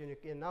 which you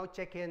can now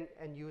check in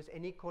and use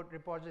any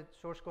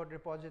source code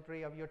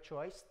repository of your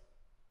choice.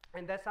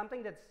 And that's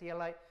something that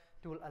CLI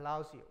tool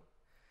allows you.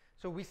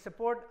 So we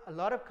support a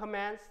lot of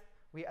commands.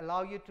 We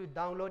allow you to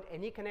download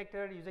any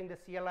connector using the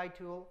CLI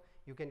tool.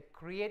 You can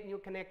create new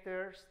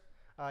connectors.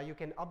 You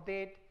can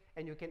update,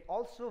 and you can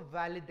also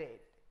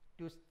validate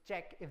to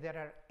check if there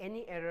are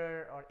any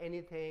error or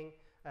anything,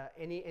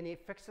 any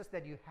fixes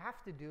that you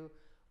have to do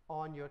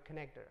on your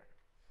connector.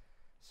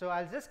 So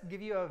I'll just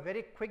give you a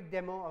very quick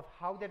demo of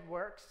how that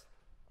works.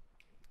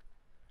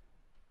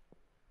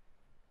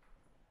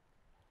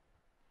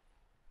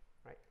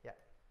 Right, yeah,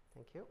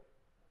 thank you.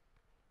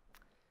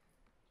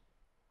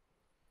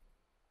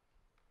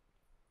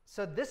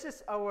 So this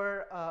is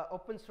our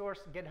open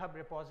source GitHub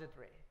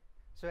repository.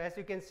 So as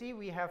you can see,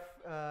 we have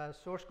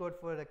source code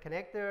for the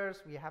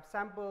connectors. We have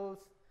samples.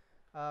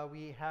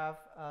 We have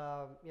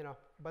a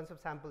bunch of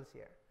samples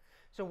here.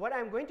 So what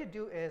I'm going to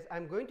do is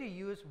I'm going to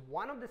use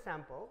one of the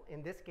sample,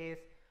 in this case,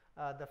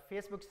 the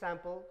Facebook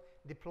sample,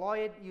 deploy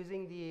it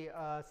using the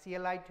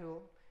CLI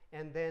tool,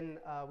 and then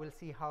we'll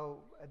see how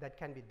that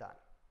can be done.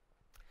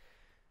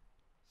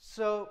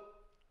 So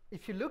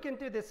if you look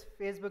into this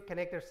Facebook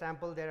connector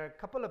sample, there are a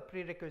couple of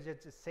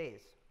prerequisites it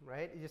says,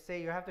 right? You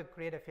say you have to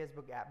create a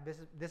Facebook app.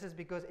 This is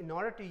because in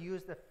order to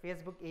use the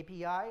Facebook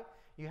API,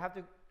 you have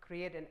to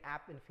create an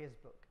app in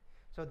Facebook.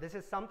 So this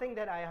is something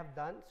that I have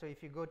done. So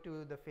if you go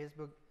to the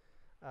Facebook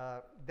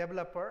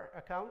developer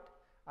account,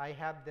 I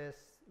have this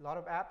lot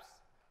of apps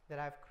that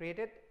I've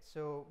created.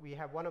 So we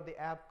have one of the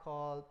app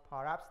called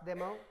PowerApps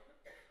demo.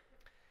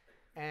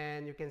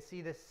 And you can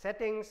see the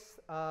settings.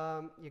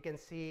 You can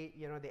see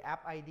the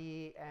app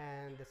ID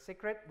and the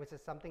secret, which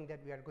is something that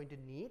we are going to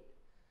need.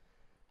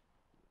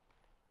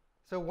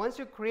 So once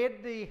you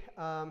create the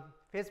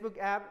Facebook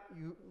app,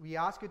 we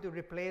ask you to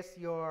replace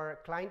your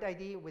client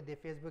ID with the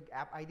Facebook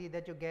app ID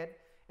that you get,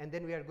 and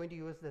then we are going to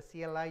use the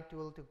CLI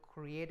tool to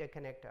create a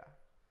connector.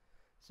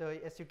 So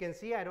as you can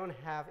see, I don't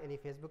have any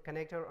Facebook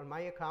connector on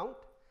my account,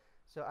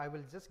 so I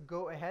will just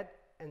go ahead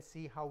and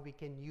see how we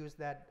can use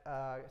that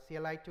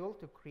CLI tool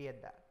to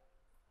create that.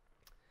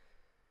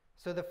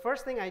 So the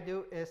first thing I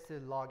do is to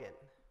log in,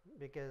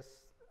 because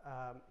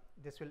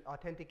this will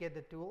authenticate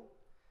the tool.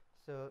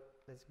 So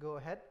let's go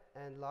ahead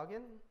and log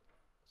in.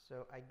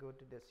 So I go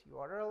to this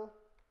URL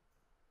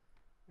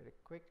very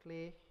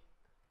quickly,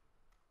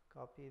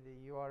 copy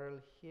the URL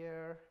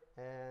here,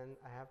 and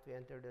I have to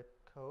enter the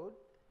code.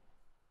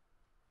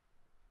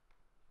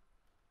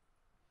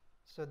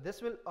 So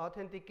this will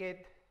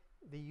authenticate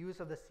the use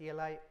of the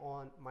CLI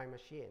on my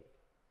machine.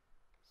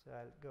 So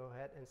I'll go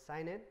ahead and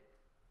sign in.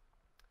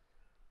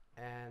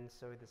 And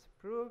so it is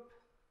approved,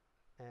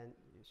 and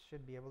you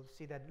should be able to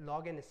see that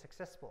login is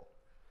successful.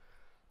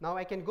 Now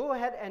I can go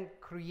ahead and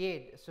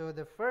create. So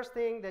the first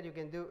thing that you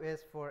can do is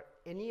for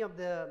any of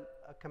the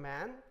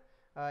command,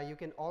 you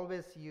can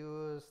always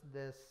use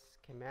this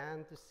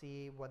command to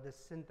see what the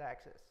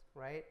syntax is,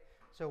 right?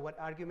 So what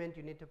argument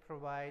you need to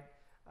provide,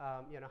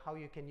 how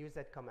you can use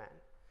that command.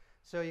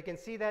 So you can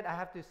see that I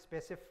have to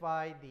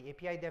specify the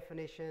API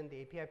definition,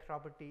 the API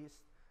properties,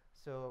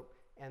 so,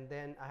 and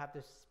then I have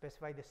to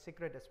specify the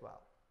secret as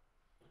well.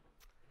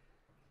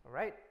 All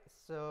right,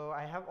 so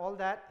I have all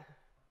that.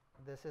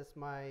 This is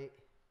my,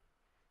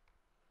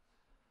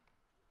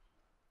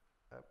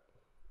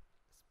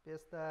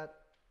 space that,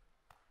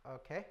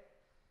 okay.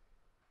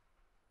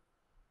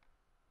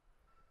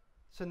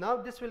 So now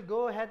this will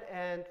go ahead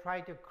and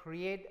try to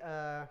create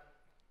a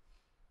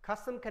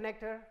custom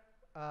connector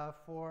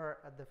for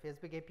the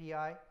Facebook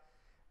API.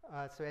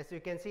 So as you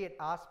can see, it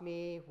asks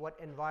me what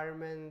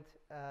environment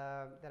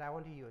that I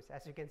want to use.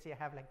 As you can see, I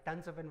have like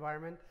tons of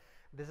environment.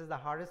 This is the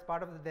hardest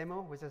part of the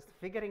demo, which is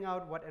figuring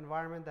out what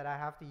environment that I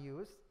have to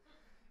use.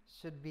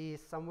 Should be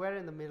somewhere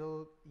in the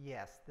middle.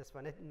 Yes, this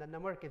one. The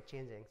number keeps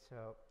changing.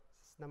 So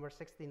it's number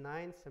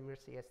 69, Samir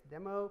CS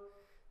demo.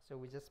 So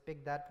we just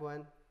pick that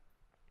one.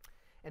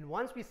 And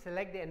once we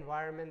select the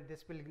environment,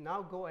 this will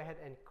now go ahead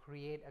and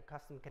create a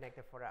custom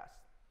connector for us,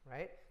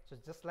 right? So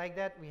just like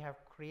that, we have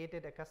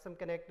created a custom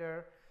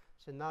connector.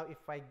 So now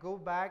if I go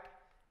back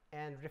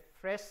and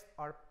refresh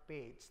our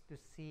page to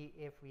see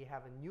if we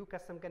have a new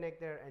custom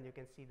connector, and you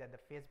can see that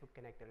the Facebook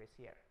connector is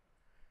here,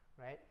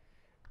 right?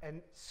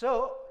 And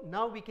so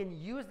now we can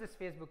use this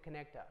Facebook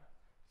connector.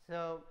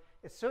 So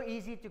it's so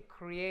easy to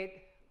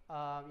create,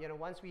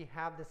 once we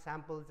have the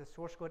samples, the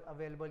source code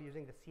available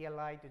using the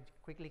CLI to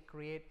quickly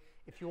create.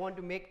 If you want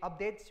to make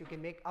updates, you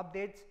can make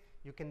updates.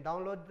 You can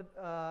download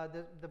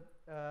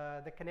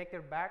the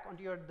connector back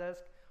onto your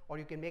disk, or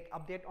you can make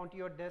update onto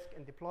your disk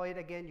and deploy it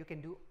again. You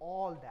can do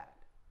all that,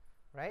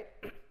 right?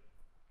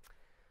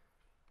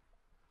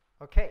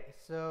 Okay,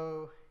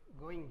 so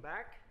going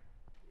back,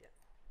 yeah.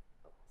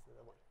 Oh, this is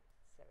the one,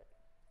 7.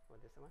 Oh,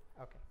 this is the one.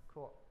 Okay,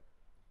 cool.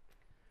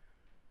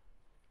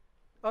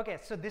 Okay,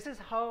 so this is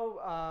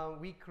how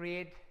we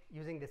create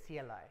using the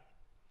CLI.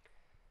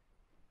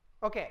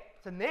 Okay,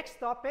 so next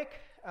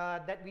topic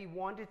that we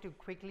wanted to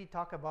quickly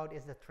talk about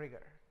is the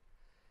trigger.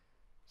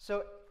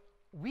 So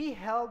we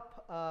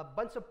help a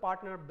bunch of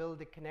partners build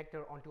the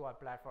connector onto our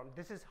platform.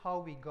 This is how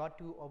we got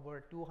to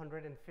over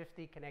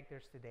 250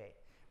 connectors today.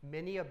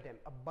 Many of them,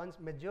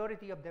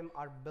 majority of them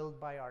are built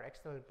by our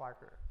external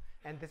partner.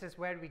 And this is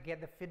where we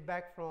get the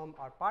feedback from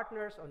our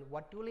partners on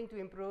what tooling to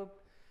improve.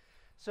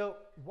 So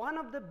one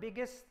of the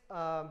biggest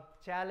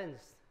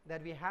challenges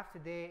that we have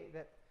today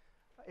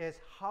is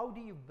how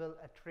do you build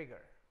a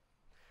trigger?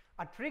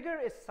 A trigger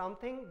is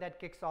something that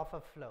kicks off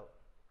a flow.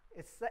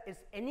 It's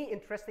any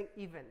interesting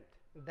event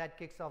that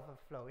kicks off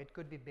a flow. It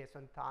could be based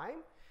on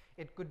time.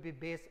 It could be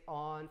based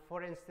on,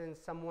 for instance,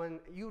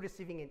 you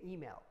receiving an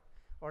email,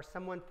 or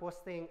someone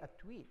posting a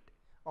tweet,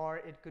 or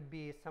it could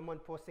be someone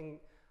posting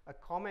a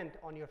comment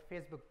on your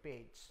Facebook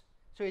page.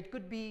 So it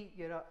could be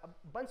a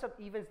bunch of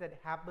events that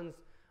happens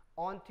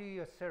onto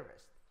your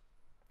service.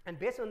 And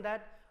based on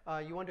that,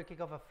 you want to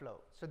kick off a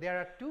flow. So there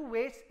are two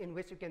ways in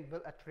which you can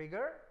build a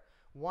trigger.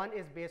 One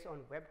is based on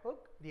webhook.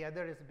 The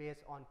other is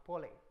based on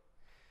polling.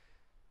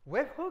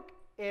 Webhook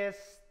is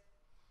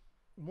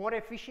more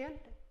efficient.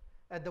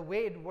 The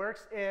way it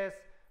works is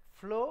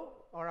Flow,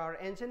 or our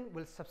engine,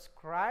 will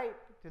subscribe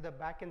to the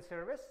backend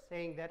service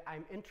saying that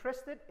I'm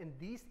interested in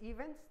these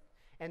events,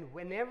 and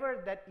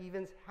whenever that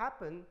events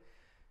happen,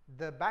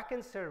 the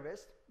backend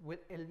service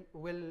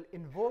will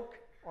invoke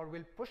or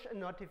will push a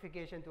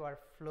notification to our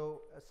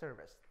Flow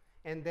service,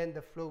 and then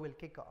the flow will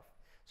kick off.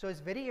 So it's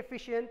very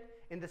efficient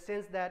in the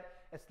sense that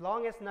as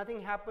long as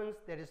nothing happens,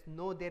 there is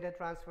no data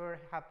transfer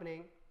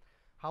happening.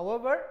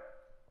 However,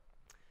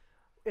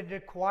 it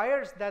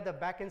requires that the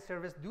backend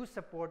service do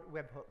support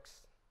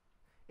webhooks.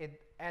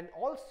 And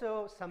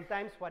also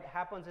sometimes what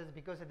happens is,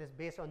 because it is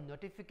based on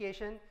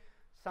notification,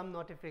 some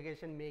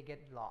notification may get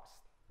lost.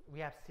 We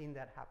have seen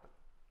that happen.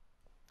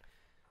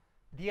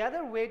 The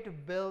other way to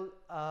build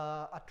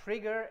a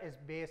trigger is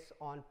based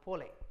on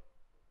polling.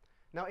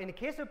 Now in the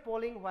case of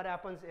polling, what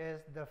happens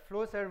is the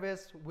Flow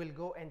service will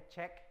go and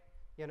check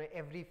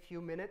every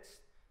few minutes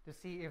to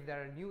see if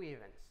there are new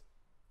events.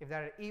 If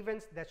there are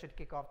events, that should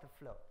kick off the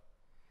flow.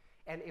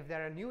 And if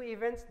there are new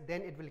events,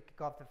 then it will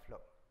kick off the flow.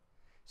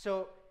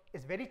 So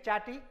it's very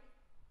chatty,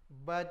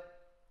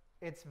 but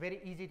it's very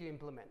easy to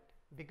implement,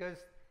 because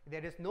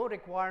there is no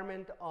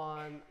requirement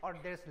on, or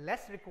there's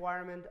less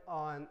requirement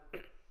on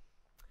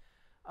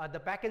the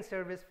backend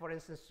service, for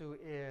instance, to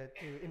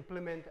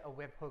implement a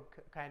webhook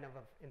kind of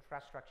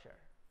infrastructure,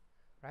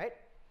 right?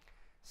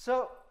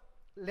 So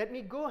let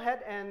me go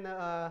ahead and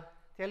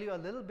tell you a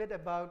little bit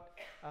about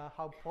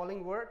how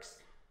polling works.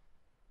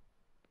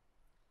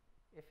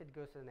 If it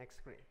goes to the next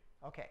screen.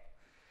 Okay.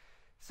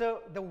 So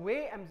the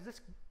way, I'm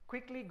just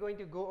quickly going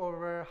to go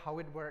over how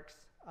it works.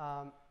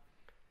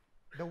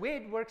 The way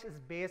it works is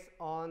based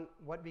on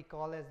what we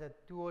call as the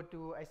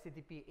 202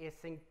 HTTP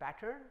async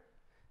pattern.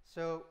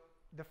 So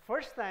the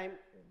first time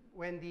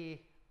when the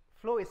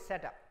flow is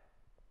set up,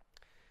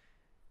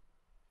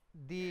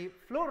 the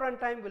flow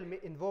runtime will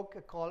invoke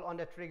a call on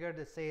the trigger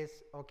that says,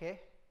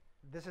 okay,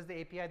 this is the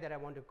API that I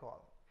want to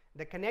call.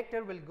 The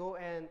connector will go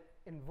and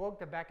invoke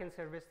the backend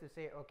service to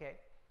say, okay,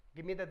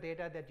 give me the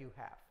data that you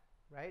have,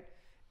 right?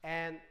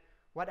 And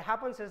what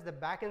happens is the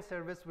backend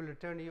service will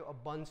return you a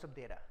bunch of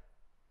data.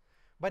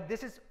 But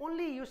this is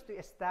only used to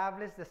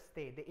establish the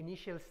state, the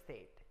initial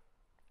state.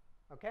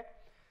 Okay?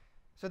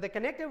 So the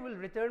connector will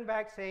return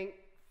back saying,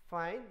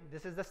 fine,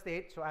 this is the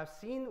state. So I've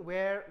seen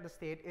where the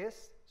state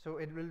is. So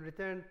it will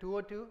return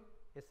 202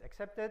 is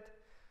accepted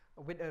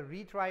with a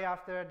retry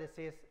after that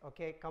says,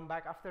 okay, come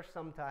back after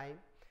some time.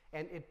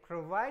 And it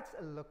provides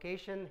a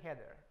location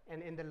header.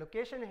 And in the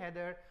location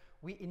header,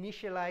 we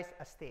initialize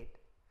a state.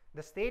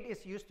 The state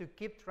is used to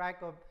keep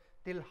track of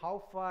till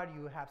how far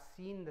you have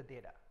seen the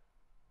data.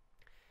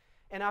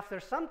 And after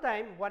some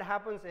time, what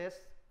happens is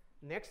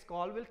next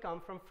call will come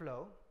from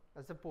Flow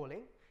as the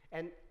polling,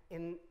 and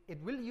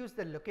it will use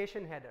the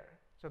location header.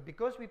 So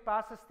because we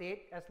pass a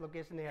state as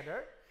location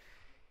header,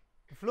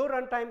 the Flow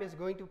runtime is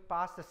going to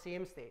pass the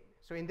same state.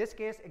 So in this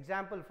case,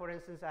 example, for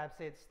instance, I have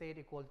said state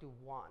equal to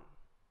 1,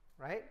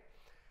 right?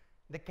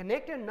 The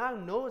connector now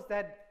knows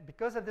that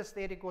because of the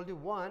state equal to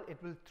 1,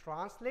 it will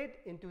translate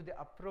into the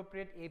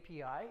appropriate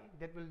API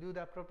that will do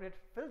the appropriate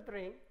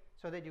filtering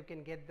so that you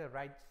can get the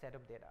right set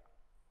of data.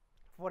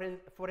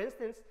 For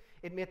instance,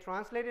 it may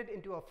translate it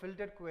into a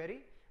filtered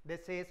query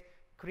that says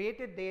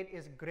created date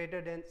is greater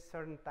than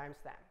certain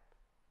timestamp.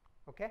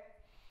 Okay?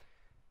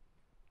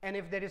 And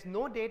if there is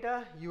no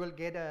data, you will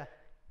get a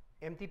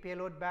empty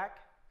payload back.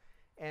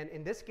 And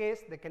in this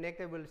case, the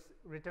connector will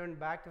return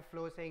back to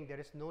Flow saying there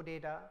is no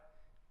data,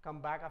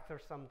 come back after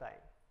some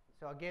time.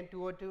 So again,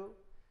 202,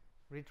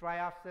 retry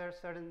after a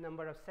certain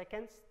number of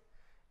seconds,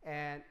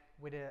 and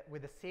with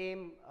the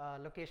same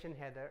location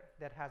header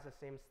that has the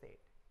same state.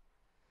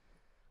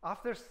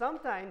 After some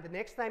time, the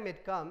next time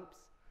it comes,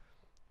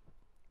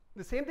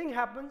 the same thing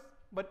happens,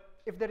 but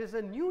if there is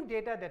a new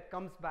data that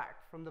comes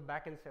back from the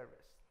backend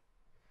service.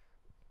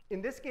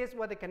 In this case,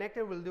 what the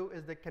connector will do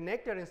is the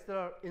connector,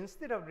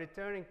 instead of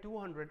returning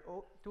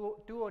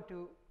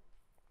 202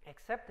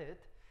 accepted,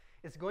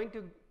 is going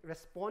to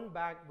respond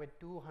back with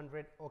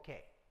 200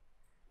 OK,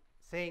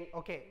 saying,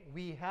 OK,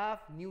 we have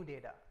new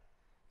data.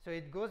 So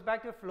it goes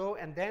back to Flow,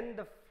 and then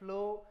the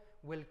Flow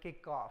will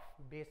kick off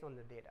based on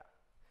the data.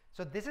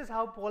 So this is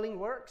how polling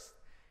works.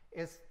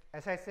 As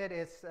I said,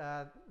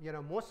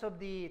 most of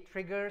the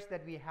triggers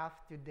that we have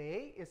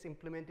today is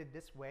implemented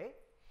this way.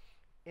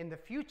 In the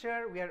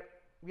future,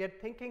 we are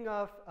thinking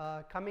of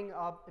coming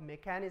up a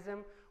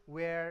mechanism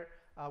where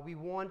we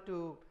want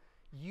to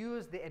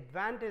use the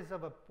advantage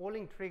of a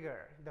polling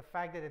trigger, the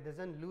fact that it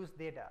doesn't lose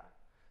data,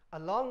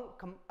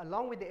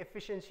 along with the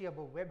efficiency of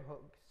a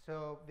webhook.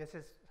 So this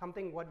is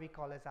something what we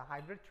call as a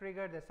hybrid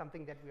trigger. That's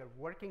something that we are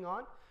working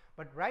on.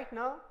 But right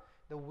now,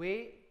 the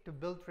way to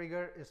build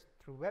trigger is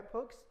through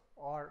webhooks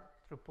or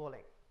through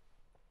polling.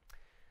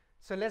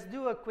 So let's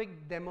do a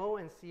quick demo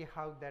and see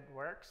how that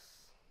works.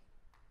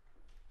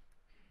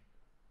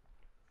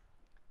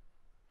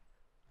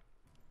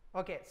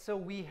 Okay, so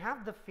we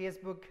have the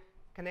Facebook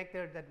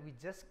connector that we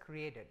just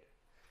created.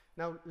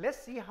 Now let's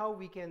see how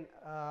we can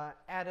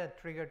add a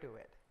trigger to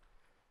it.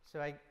 So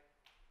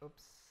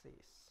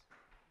oopsies.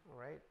 All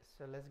right,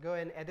 so let's go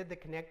and edit the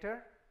connector.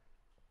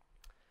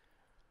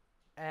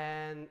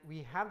 And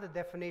we have the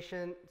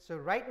definition. So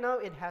right now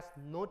it has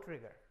no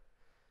trigger.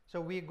 So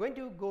we're going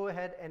to go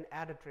ahead and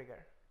add a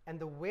trigger. And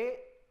the way,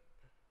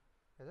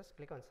 let's just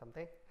click on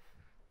something.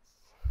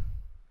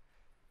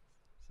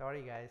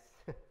 Sorry guys.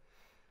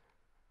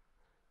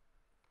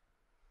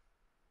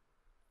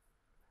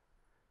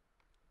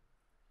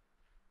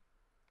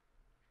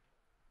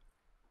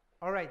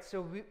 All right,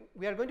 so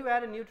we are going to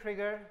add a new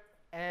trigger,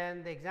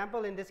 and the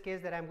example in this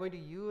case that I'm going to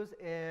use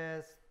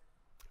is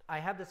I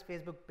have this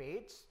Facebook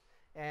page,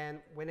 and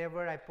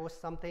whenever I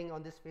post something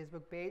on this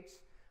Facebook page,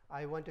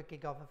 I want to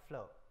kick off a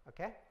flow,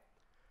 okay?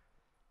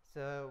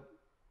 So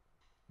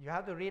you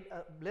have to read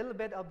a little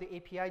bit of the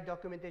API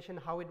documentation,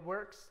 how it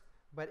works,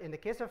 but in the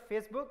case of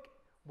Facebook,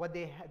 what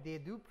they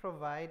do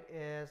provide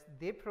is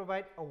they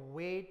provide a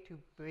way to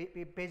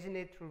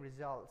paginate through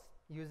results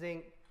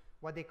using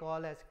what they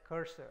call as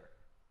cursor.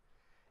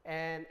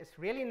 And it's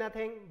really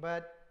nothing,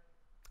 but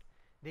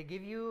they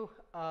give you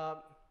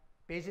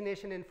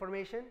pagination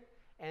information,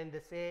 and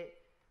they say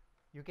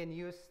you can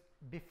use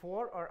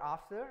before or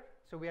after.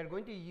 So we are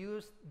going to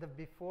use the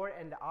before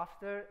and the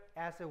after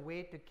as a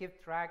way to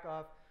keep track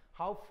of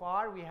how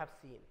far we have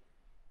seen.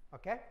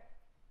 Okay?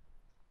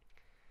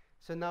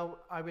 So now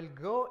I will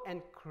go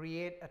and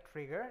create a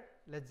trigger.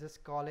 Let's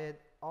just call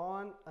it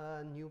on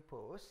a new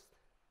post.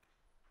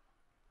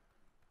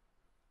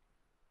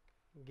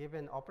 Give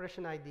an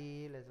operation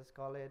ID, let's just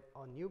call it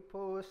on new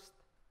post.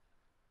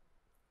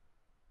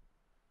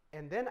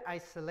 And then I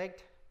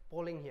select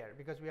polling here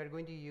because we are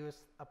going to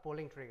use a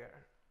polling trigger.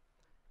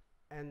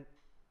 And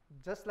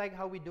just like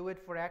how we do it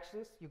for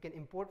actions, you can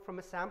import from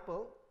a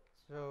sample.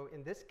 So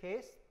in this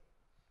case,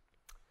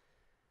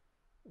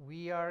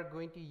 we are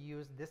going to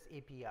use this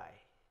API.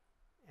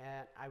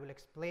 And I will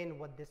explain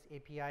what this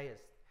API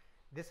is.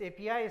 This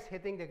API is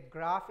hitting the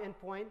graph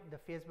endpoint, the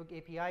Facebook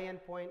API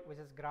endpoint, which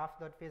is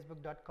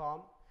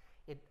graph.facebook.com.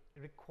 It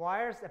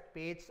requires a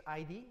page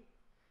ID,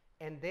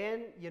 and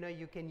then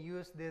you can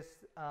use this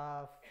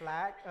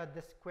flag,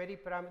 this query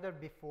parameter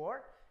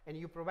before, and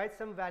you provide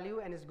some value,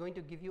 and it's going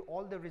to give you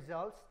all the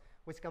results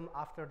which come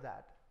after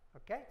that.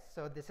 Okay,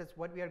 so this is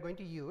what we are going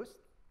to use.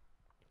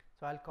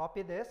 So I'll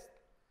copy this,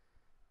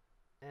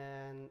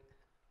 and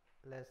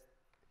let's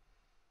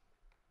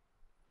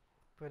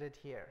put it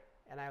here,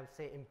 and I'll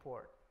say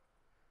import.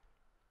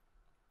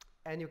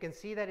 And you can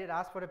see that it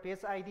asks for a page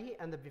ID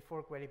and the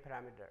before query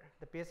parameter.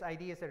 The page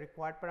ID is a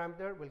required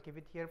parameter. We'll keep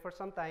it here for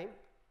some time.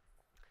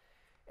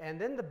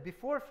 And then the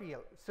before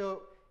field.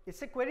 So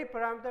it's a query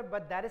parameter,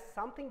 but that is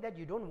something that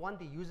you don't want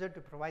the user to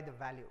provide the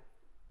value,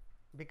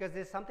 because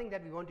there's something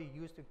that we want to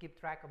use to keep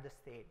track of the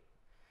state.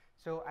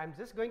 So I'm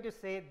just going to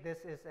say this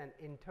is an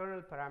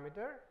internal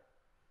parameter.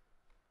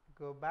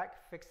 Go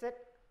back, fix it.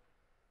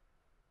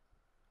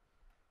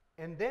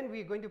 And then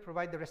we're going to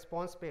provide the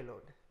response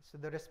payload. So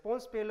the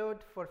response payload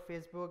for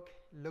Facebook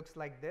looks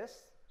like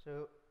this.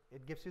 So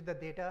it gives you the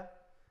data,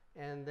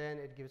 and then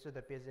it gives you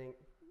the paging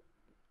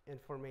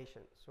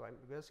information. So I'm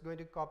just going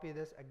to copy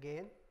this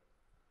again,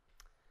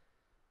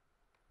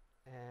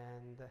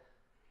 and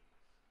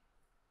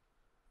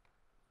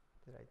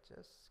did I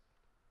just,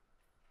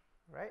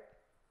 right?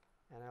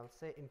 And I'll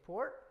say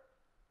import,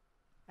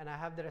 and I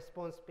have the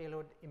response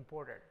payload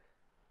imported.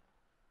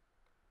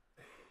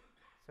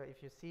 So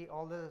if you see,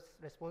 all this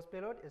response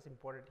payload is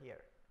imported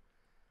here.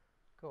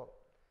 Cool.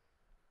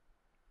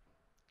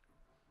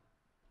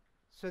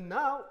 So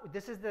now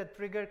this is the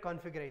trigger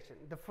configuration.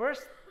 The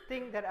first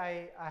thing that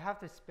I have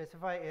to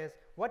specify is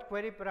what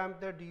query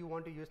parameter do you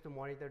want to use to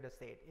monitor the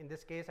state. In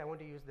this case, I want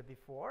to use the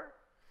before.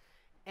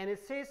 And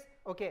it says,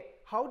 okay,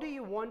 how do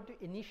you want to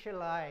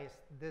initialize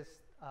this,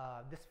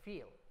 this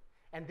field?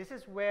 And this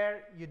is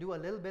where you do a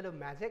little bit of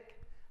magic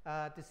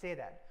to say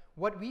that.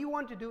 What we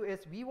want to do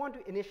is we want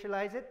to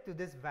initialize it to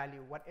this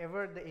value,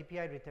 whatever the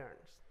API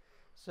returns.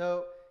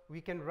 So we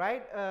can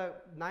write a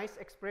nice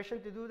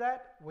expression to do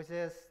that, which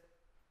is,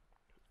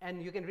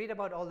 and you can read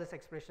about all this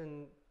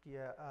expression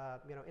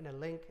in a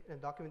link in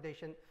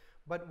documentation.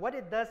 But what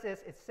it does is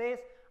it says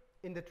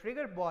in the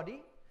trigger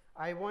body,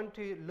 I want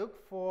to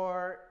look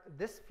for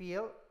this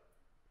field,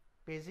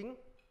 paging,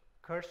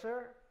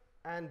 cursor,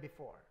 and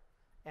before.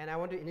 And I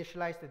want to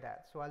initialize to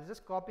that. So I'll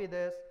just copy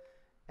this,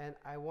 and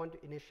I want to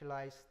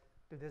initialize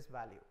to this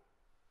value.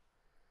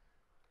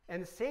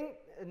 And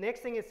the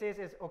next thing it says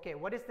is, okay,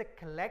 what is the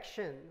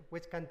collection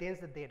which contains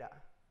the data,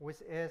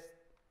 which is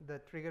the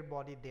trigger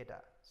body data.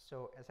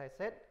 So as I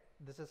said,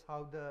 this is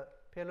how the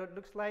payload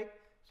looks like.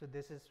 So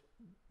this is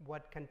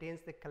what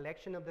contains the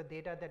collection of the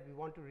data that we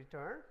want to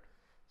return.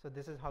 So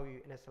this is how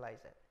you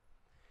initialize it.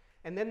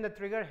 And then the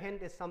trigger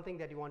hint is something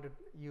that you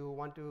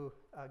want to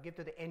give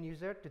to the end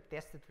user to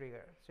test the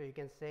trigger. So you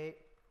can say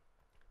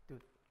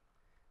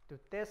to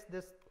test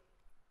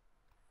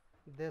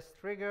this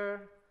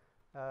trigger,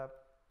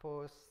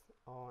 post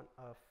on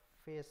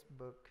a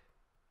Facebook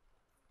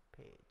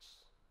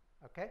page.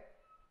 Okay.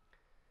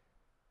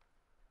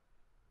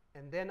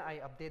 And then I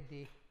update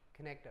the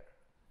connector.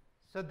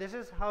 So this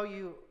is how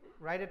you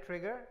write a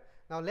trigger.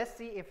 Now let's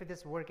see if it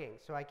is working.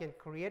 So I can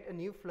create a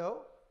new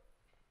flow.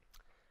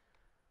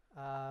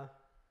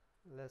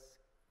 Let's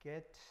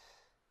get,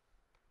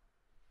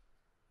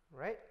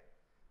 right,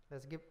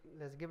 let's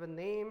give a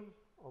name,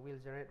 or we'll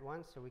generate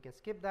one, so we can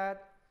skip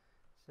that.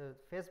 So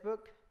Facebook,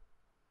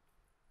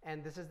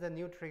 and this is the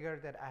new trigger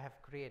that I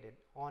have created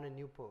on a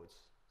new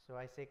post. So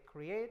I say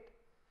create.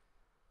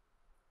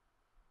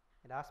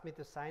 It asks me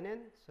to sign in,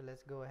 so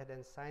let's go ahead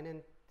and sign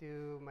in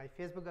to my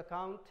Facebook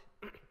account.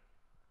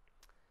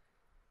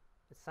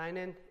 Sign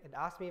in. It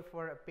asks me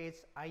for a page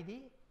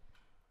ID.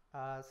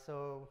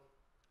 So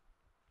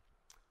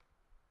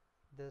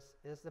this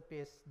is the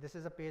page. This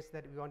is a page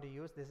that we want to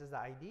use. This is the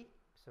ID.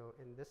 So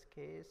in this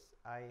case,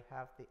 I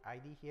have the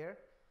ID here,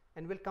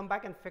 and we'll come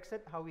back and fix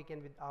it. How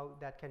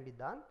that can be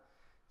done.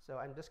 So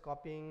I'm just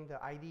copying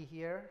the ID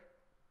here.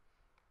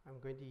 I'm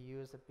going to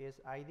use the page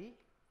ID,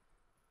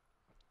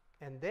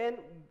 and then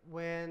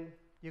when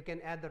you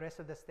can add the rest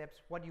of the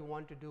steps, what you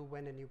want to do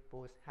when a new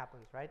post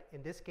happens, right?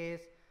 In this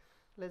case,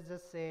 let's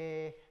just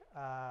say,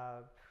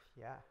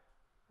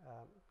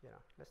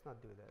 let's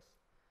not do this.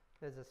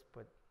 Let's just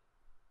put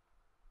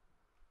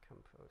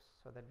compose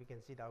so that we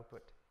can see the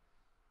output,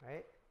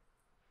 right?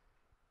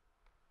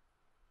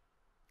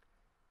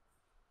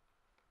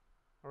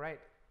 All right.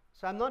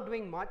 So I'm not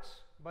doing much,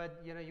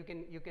 but you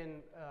can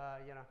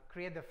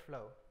create the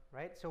flow,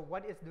 right? So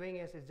what it's doing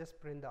is just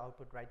print the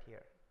output right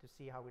here to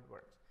see how it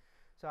works.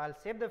 So I'll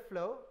save the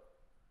flow,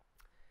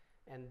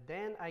 and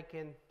then I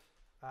can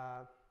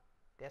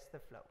test the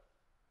flow,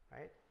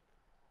 right?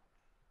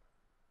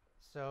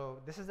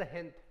 So this is a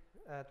hint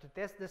to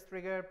test this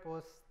trigger.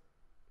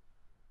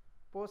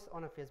 Post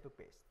on a Facebook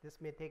page. This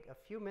may take a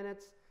few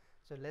minutes,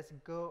 so let's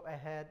go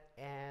ahead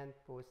and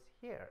post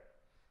here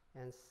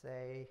and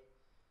say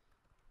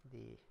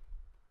the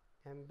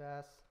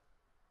MBAS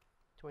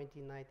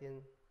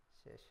 2019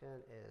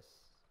 session is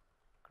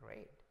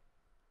great.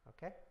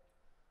 Okay,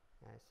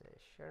 I say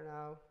share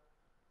now.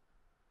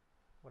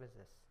 What is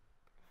this?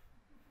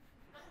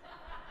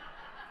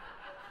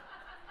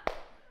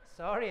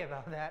 Sorry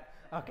about that.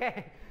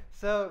 Okay,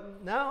 so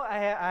now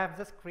I've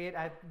just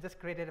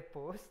created a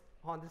post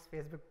on this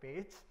Facebook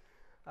page.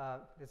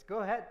 Let's go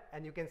ahead,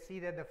 and you can see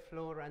that the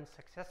flow runs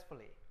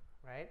successfully,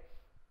 right?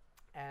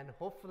 And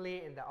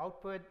hopefully in the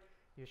output,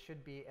 you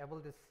should be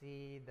able to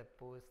see the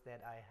post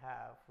that I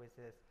have, which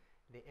is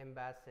the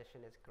embed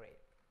session is great,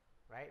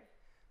 right?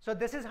 So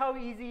this is how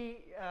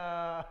easy,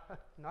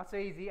 not so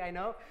easy, I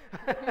know,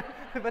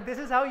 but this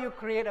is how you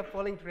create a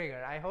polling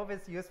trigger. I hope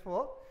it's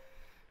useful.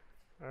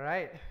 All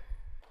right,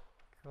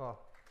 cool.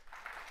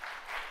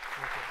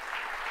 Okay.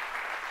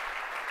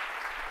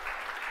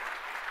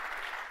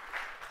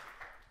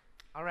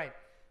 All right,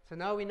 so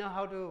now we know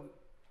how to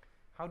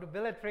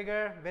build a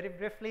trigger. Very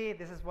briefly,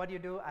 this is what you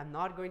do. I'm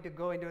not going to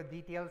go into the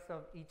details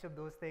of each of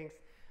those things,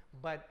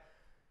 but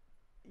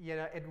you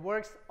know, it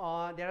works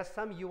on, there are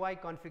some UI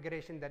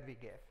configuration that we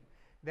give.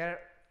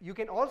 You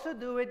can also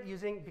do it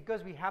using,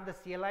 because we have the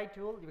CLI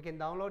tool, you can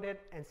download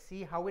it and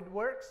see how it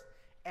works.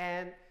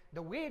 And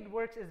the way it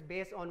works is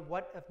based on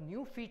what a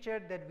new feature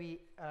that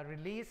we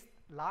released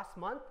last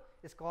month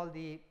is called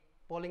the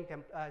polling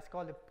it's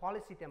called the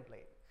policy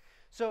template.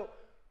 So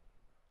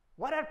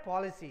what are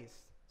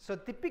policies? So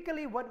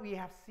typically what we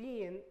have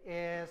seen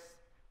is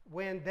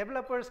when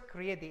developers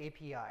create the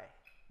API,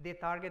 they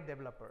target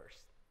developers.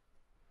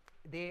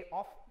 They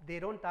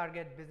don't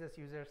target business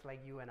users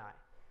like you and I.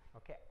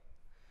 Okay,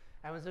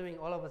 I'm assuming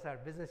all of us are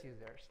business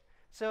users.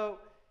 So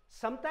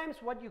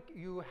sometimes what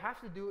you have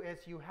to do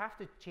is you have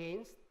to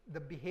change the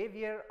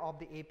behavior of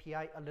the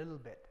API a little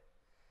bit.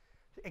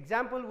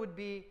 Example would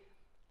be,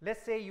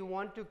 let's say you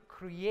want to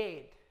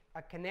create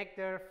a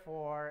connector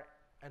for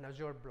an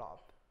Azure blob.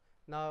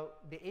 Now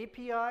the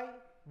API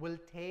will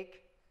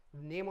take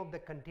the name of the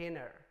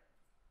container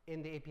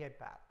in the API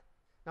path.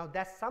 Now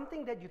that's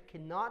something that you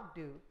cannot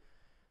do,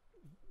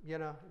 you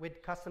know,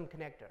 with custom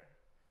connector.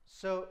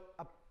 So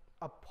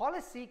a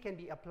policy can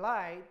be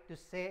applied to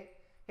say,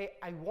 hey,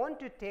 I want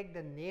to take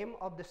the name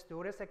of the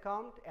storage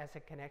account as a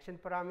connection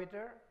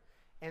parameter,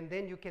 and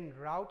then you can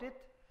route it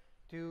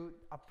to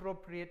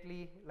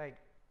appropriately, like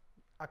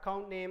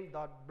account name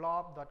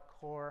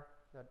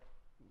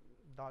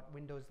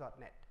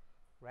 .blob.core.windows.net,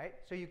 right?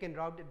 So you can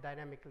route it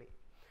dynamically.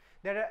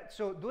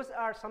 So those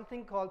are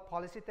something called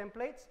policy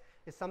templates.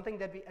 It's something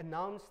that we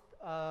announced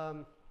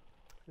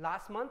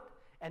last month,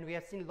 and we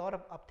have seen a lot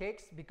of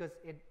uptakes because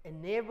it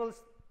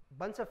enables a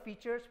bunch of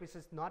features which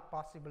is not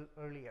possible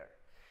earlier.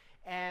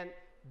 And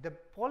the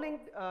polling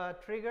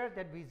trigger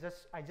that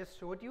I just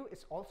showed you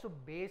is also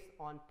based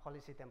on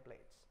policy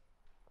templates.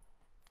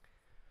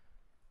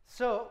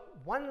 So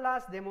one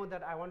last demo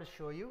that I want to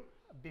show you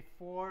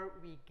before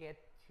we get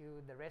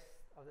to the rest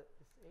of this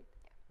 8,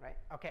 right?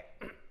 Okay.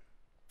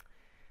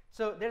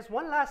 So there's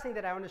one last thing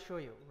that I want to show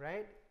you,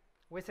 right?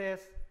 Which is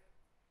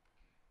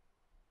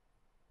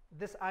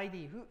this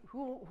ID.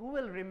 Who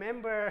will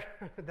remember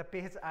the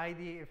page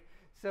ID?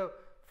 So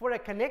for a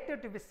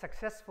connector to be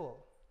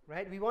successful,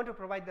 right, we want to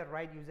provide the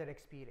right user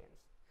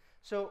experience.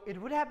 So it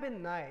would have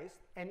been nice,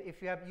 and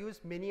if you have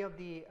used many of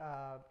the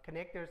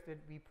connectors that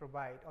we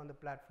provide on the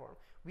platform,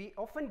 we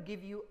often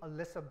give you a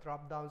list of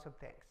drop-downs of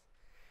things.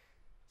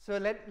 So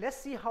let's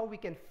see how we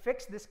can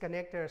fix this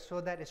connector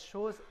so that it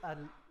shows a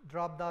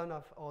drop-down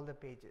of all the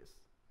pages.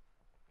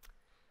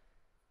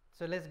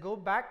 So let's go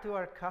back to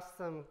our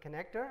custom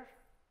connector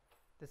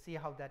to see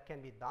how that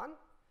can be done.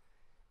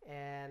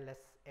 And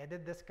let's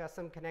edit this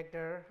custom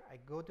connector. I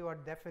go to our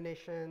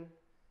definition.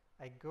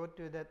 I go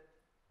to the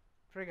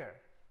trigger.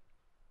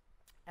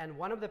 And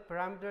one of the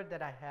parameters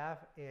that I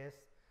have is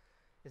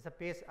a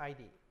page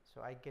ID.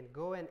 So I can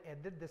go and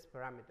edit this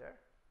parameter.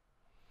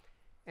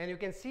 And you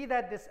can see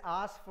that this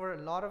asks for a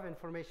lot of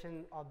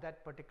information of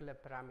that particular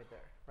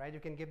parameter, right? You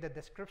can give the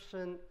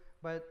description,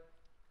 but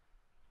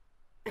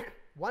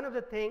one of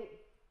the things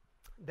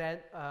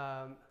that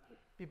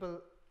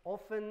people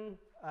often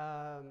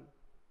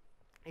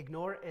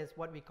ignore is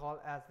what we call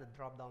as the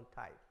drop-down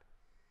type.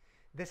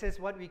 This is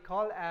what we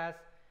call as,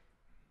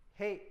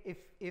 hey,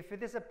 if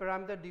it is a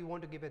parameter, do you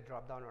want to give a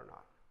drop-down or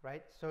not,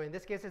 right? So in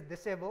this case, it's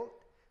disabled.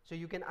 So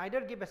you can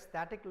either give a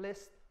static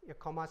list, a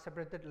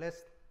comma-separated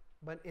list,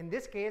 but in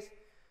this case,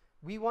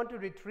 we want to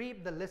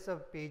retrieve the list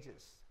of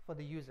pages for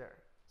the user.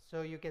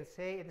 So you can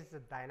say it is a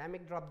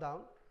dynamic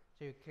drop-down.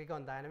 So you click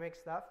on dynamic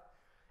stuff.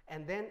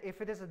 And then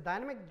if it is a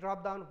dynamic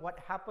drop-down, what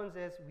happens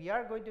is we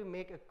are going to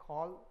make a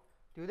call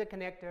to the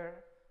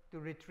connector to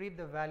retrieve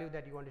the value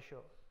that you want to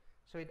show.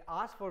 So it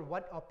asks for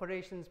what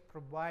operations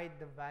provide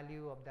the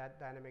value of that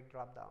dynamic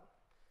drop-down.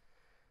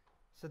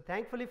 So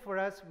thankfully for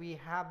us, we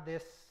have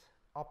this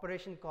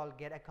operation called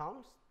get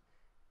accounts.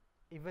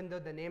 Even though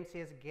the name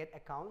says get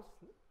accounts,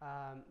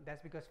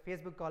 that's because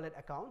Facebook call it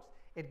accounts.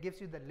 It gives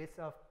you the list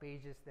of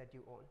pages that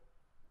you own.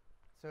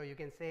 So you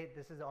can say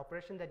this is the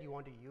operation that you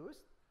want to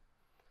use.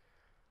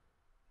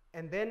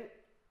 And then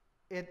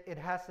it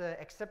has an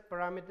accept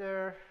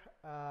parameter.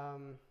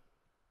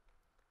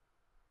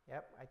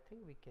 Yep, I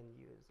think we can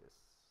use this.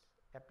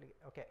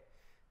 Okay,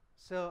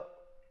 so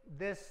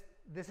this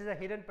is a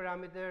hidden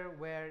parameter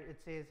where it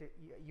says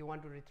you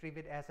want to retrieve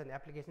it as an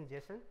application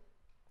JSON.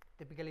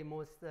 Typically,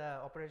 most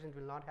operations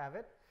will not have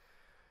it.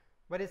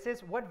 But it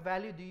says, what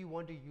value do you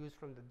want to use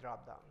from the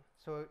drop-down?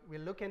 So we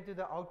look into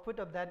the output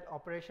of that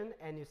operation,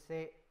 and you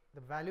say,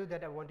 the value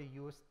that I want to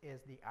use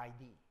is the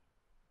ID.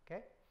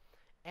 Okay?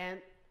 And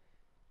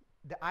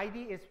the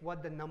ID is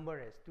what the number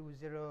is, 20,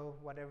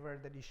 whatever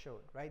that you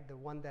showed, right? The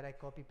one that I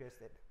copy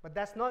pasted. But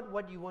that's not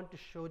what you want to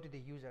show to the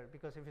user,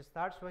 because if you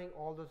start showing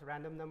all those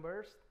random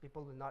numbers,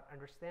 people will not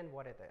understand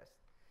what it is.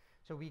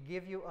 So we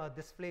give you a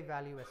display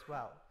value as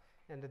well.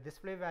 And the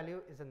display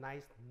value is a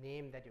nice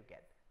name that you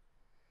get.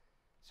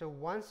 So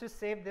once you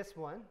save this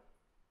one,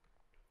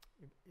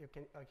 you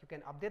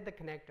can update the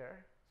connector.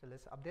 So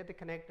let's update the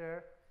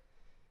connector,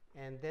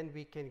 and then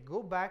we can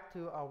go back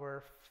to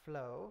our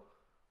flow,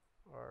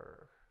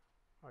 or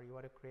you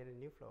want to create a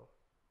new flow.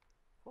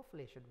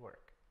 Hopefully it should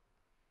work.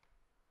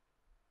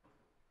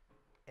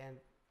 And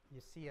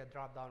you see a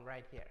drop down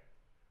right here,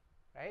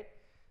 right?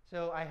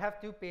 So I have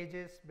two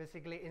pages.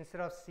 Basically, instead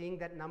of seeing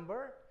that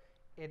number,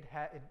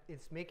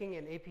 it's making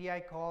an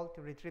API call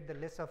to retrieve the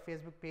list of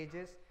Facebook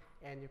pages,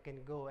 and you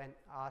can go and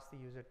ask the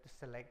user to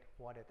select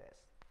what it is.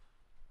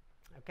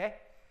 Okay?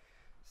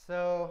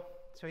 So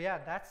yeah,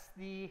 that's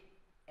the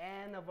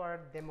end of our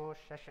demo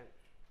session.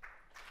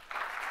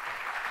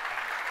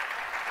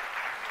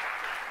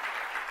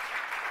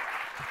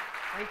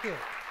 Thank you.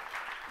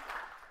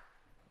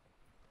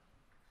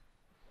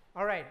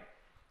 All right.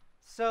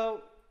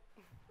 So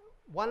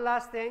one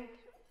last thing.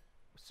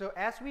 So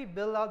as we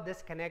build out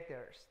these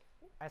connectors,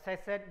 as I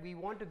said, we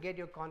want to get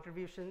your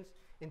contributions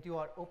into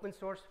our open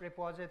source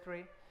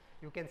repository.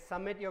 You can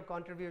submit your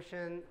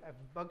contribution,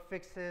 bug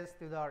fixes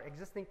to our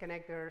existing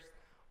connectors,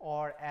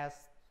 or as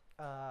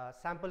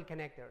sample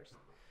connectors.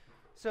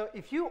 So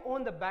if you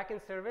own the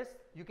backend service,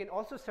 you can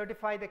also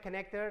certify the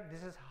connector.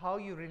 This is how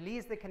you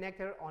release the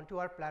connector onto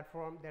our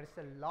platform. There is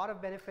a lot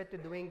of benefit to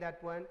doing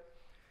that one.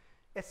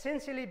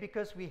 Essentially,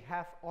 because we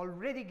have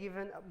already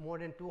given more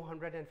than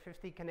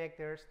 250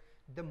 connectors,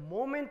 the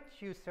moment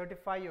you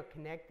certify your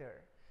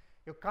connector,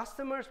 your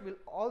customers will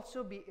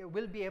also be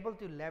able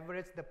to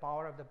leverage the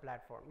power of the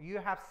platform. You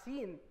have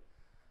seen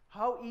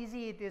how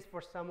easy it is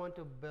for someone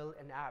to build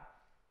an app,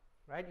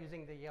 right,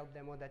 using the Yelp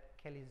demo that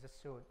Kelly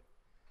just showed.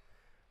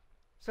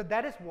 So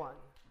that is one.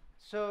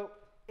 So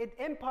it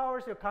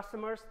empowers your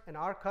customers and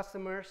our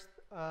customers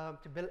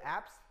to build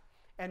apps.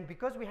 And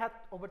because we have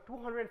over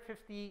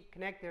 250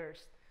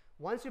 connectors,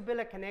 once you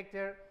build a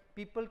connector,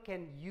 people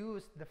can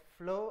use the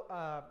Flow,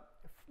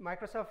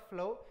 Microsoft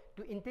Flow,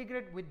 to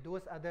integrate with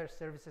those other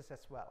services as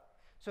well.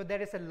 So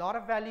there is a lot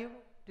of value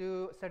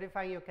to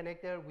certifying your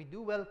connector. We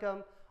do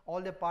welcome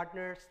all the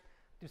partners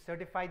to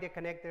certify their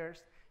connectors.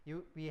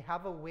 We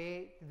have a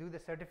way to do the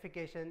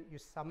certification. You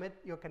submit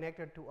your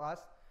connector to us.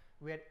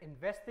 We are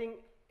investing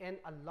in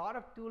a lot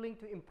of tooling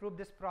to improve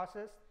this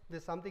process.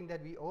 This is something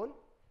that we own.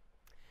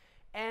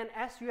 And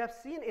as you have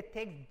seen, it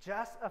takes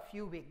just a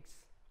few weeks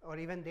or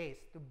even days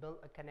to build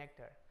a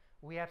connector.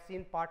 We have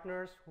seen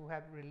partners who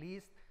have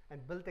released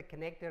and built a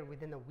connector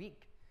within a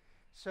week.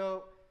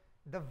 So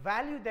the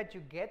value that you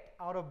get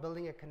out of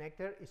building a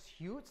connector is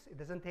huge. It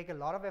doesn't take a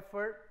lot of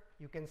effort.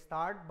 You can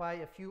start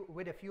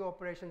with a few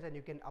operations, and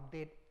you can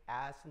update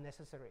as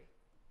necessary.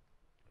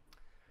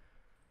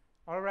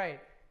 All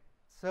right.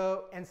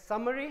 So in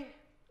summary,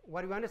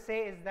 what we want to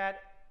say is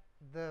that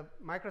the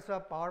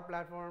Microsoft Power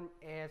Platform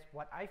is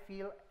what I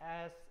feel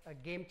as a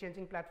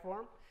game-changing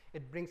platform.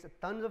 It brings a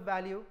ton of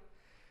value.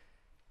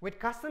 With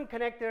custom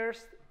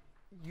connectors,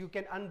 you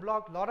can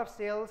unblock a lot of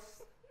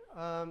sales.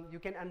 You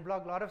can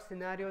unblock a lot of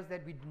scenarios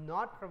that we do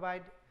not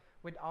provide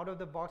with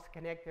out-of-the-box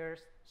connectors.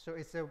 So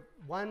it's a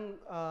one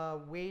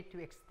way to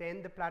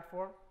extend the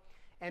platform.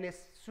 And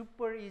it's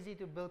super easy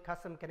to build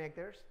custom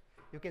connectors.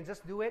 You can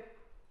just do it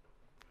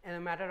in a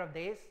matter of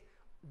days.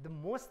 The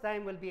most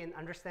time will be in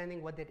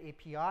understanding what that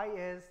API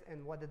is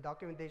and what the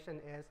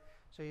documentation is.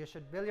 So you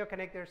should build your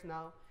connectors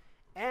now.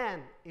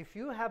 And if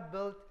you have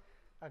built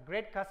a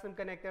great custom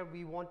connector,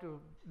 we want to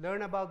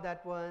learn about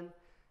that one.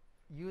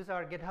 Use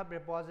our GitHub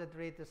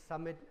repository to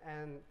submit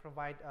and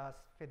provide us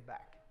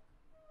feedback.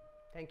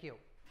 Thank you.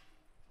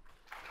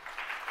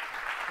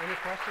 Any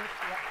questions?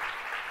 Yeah.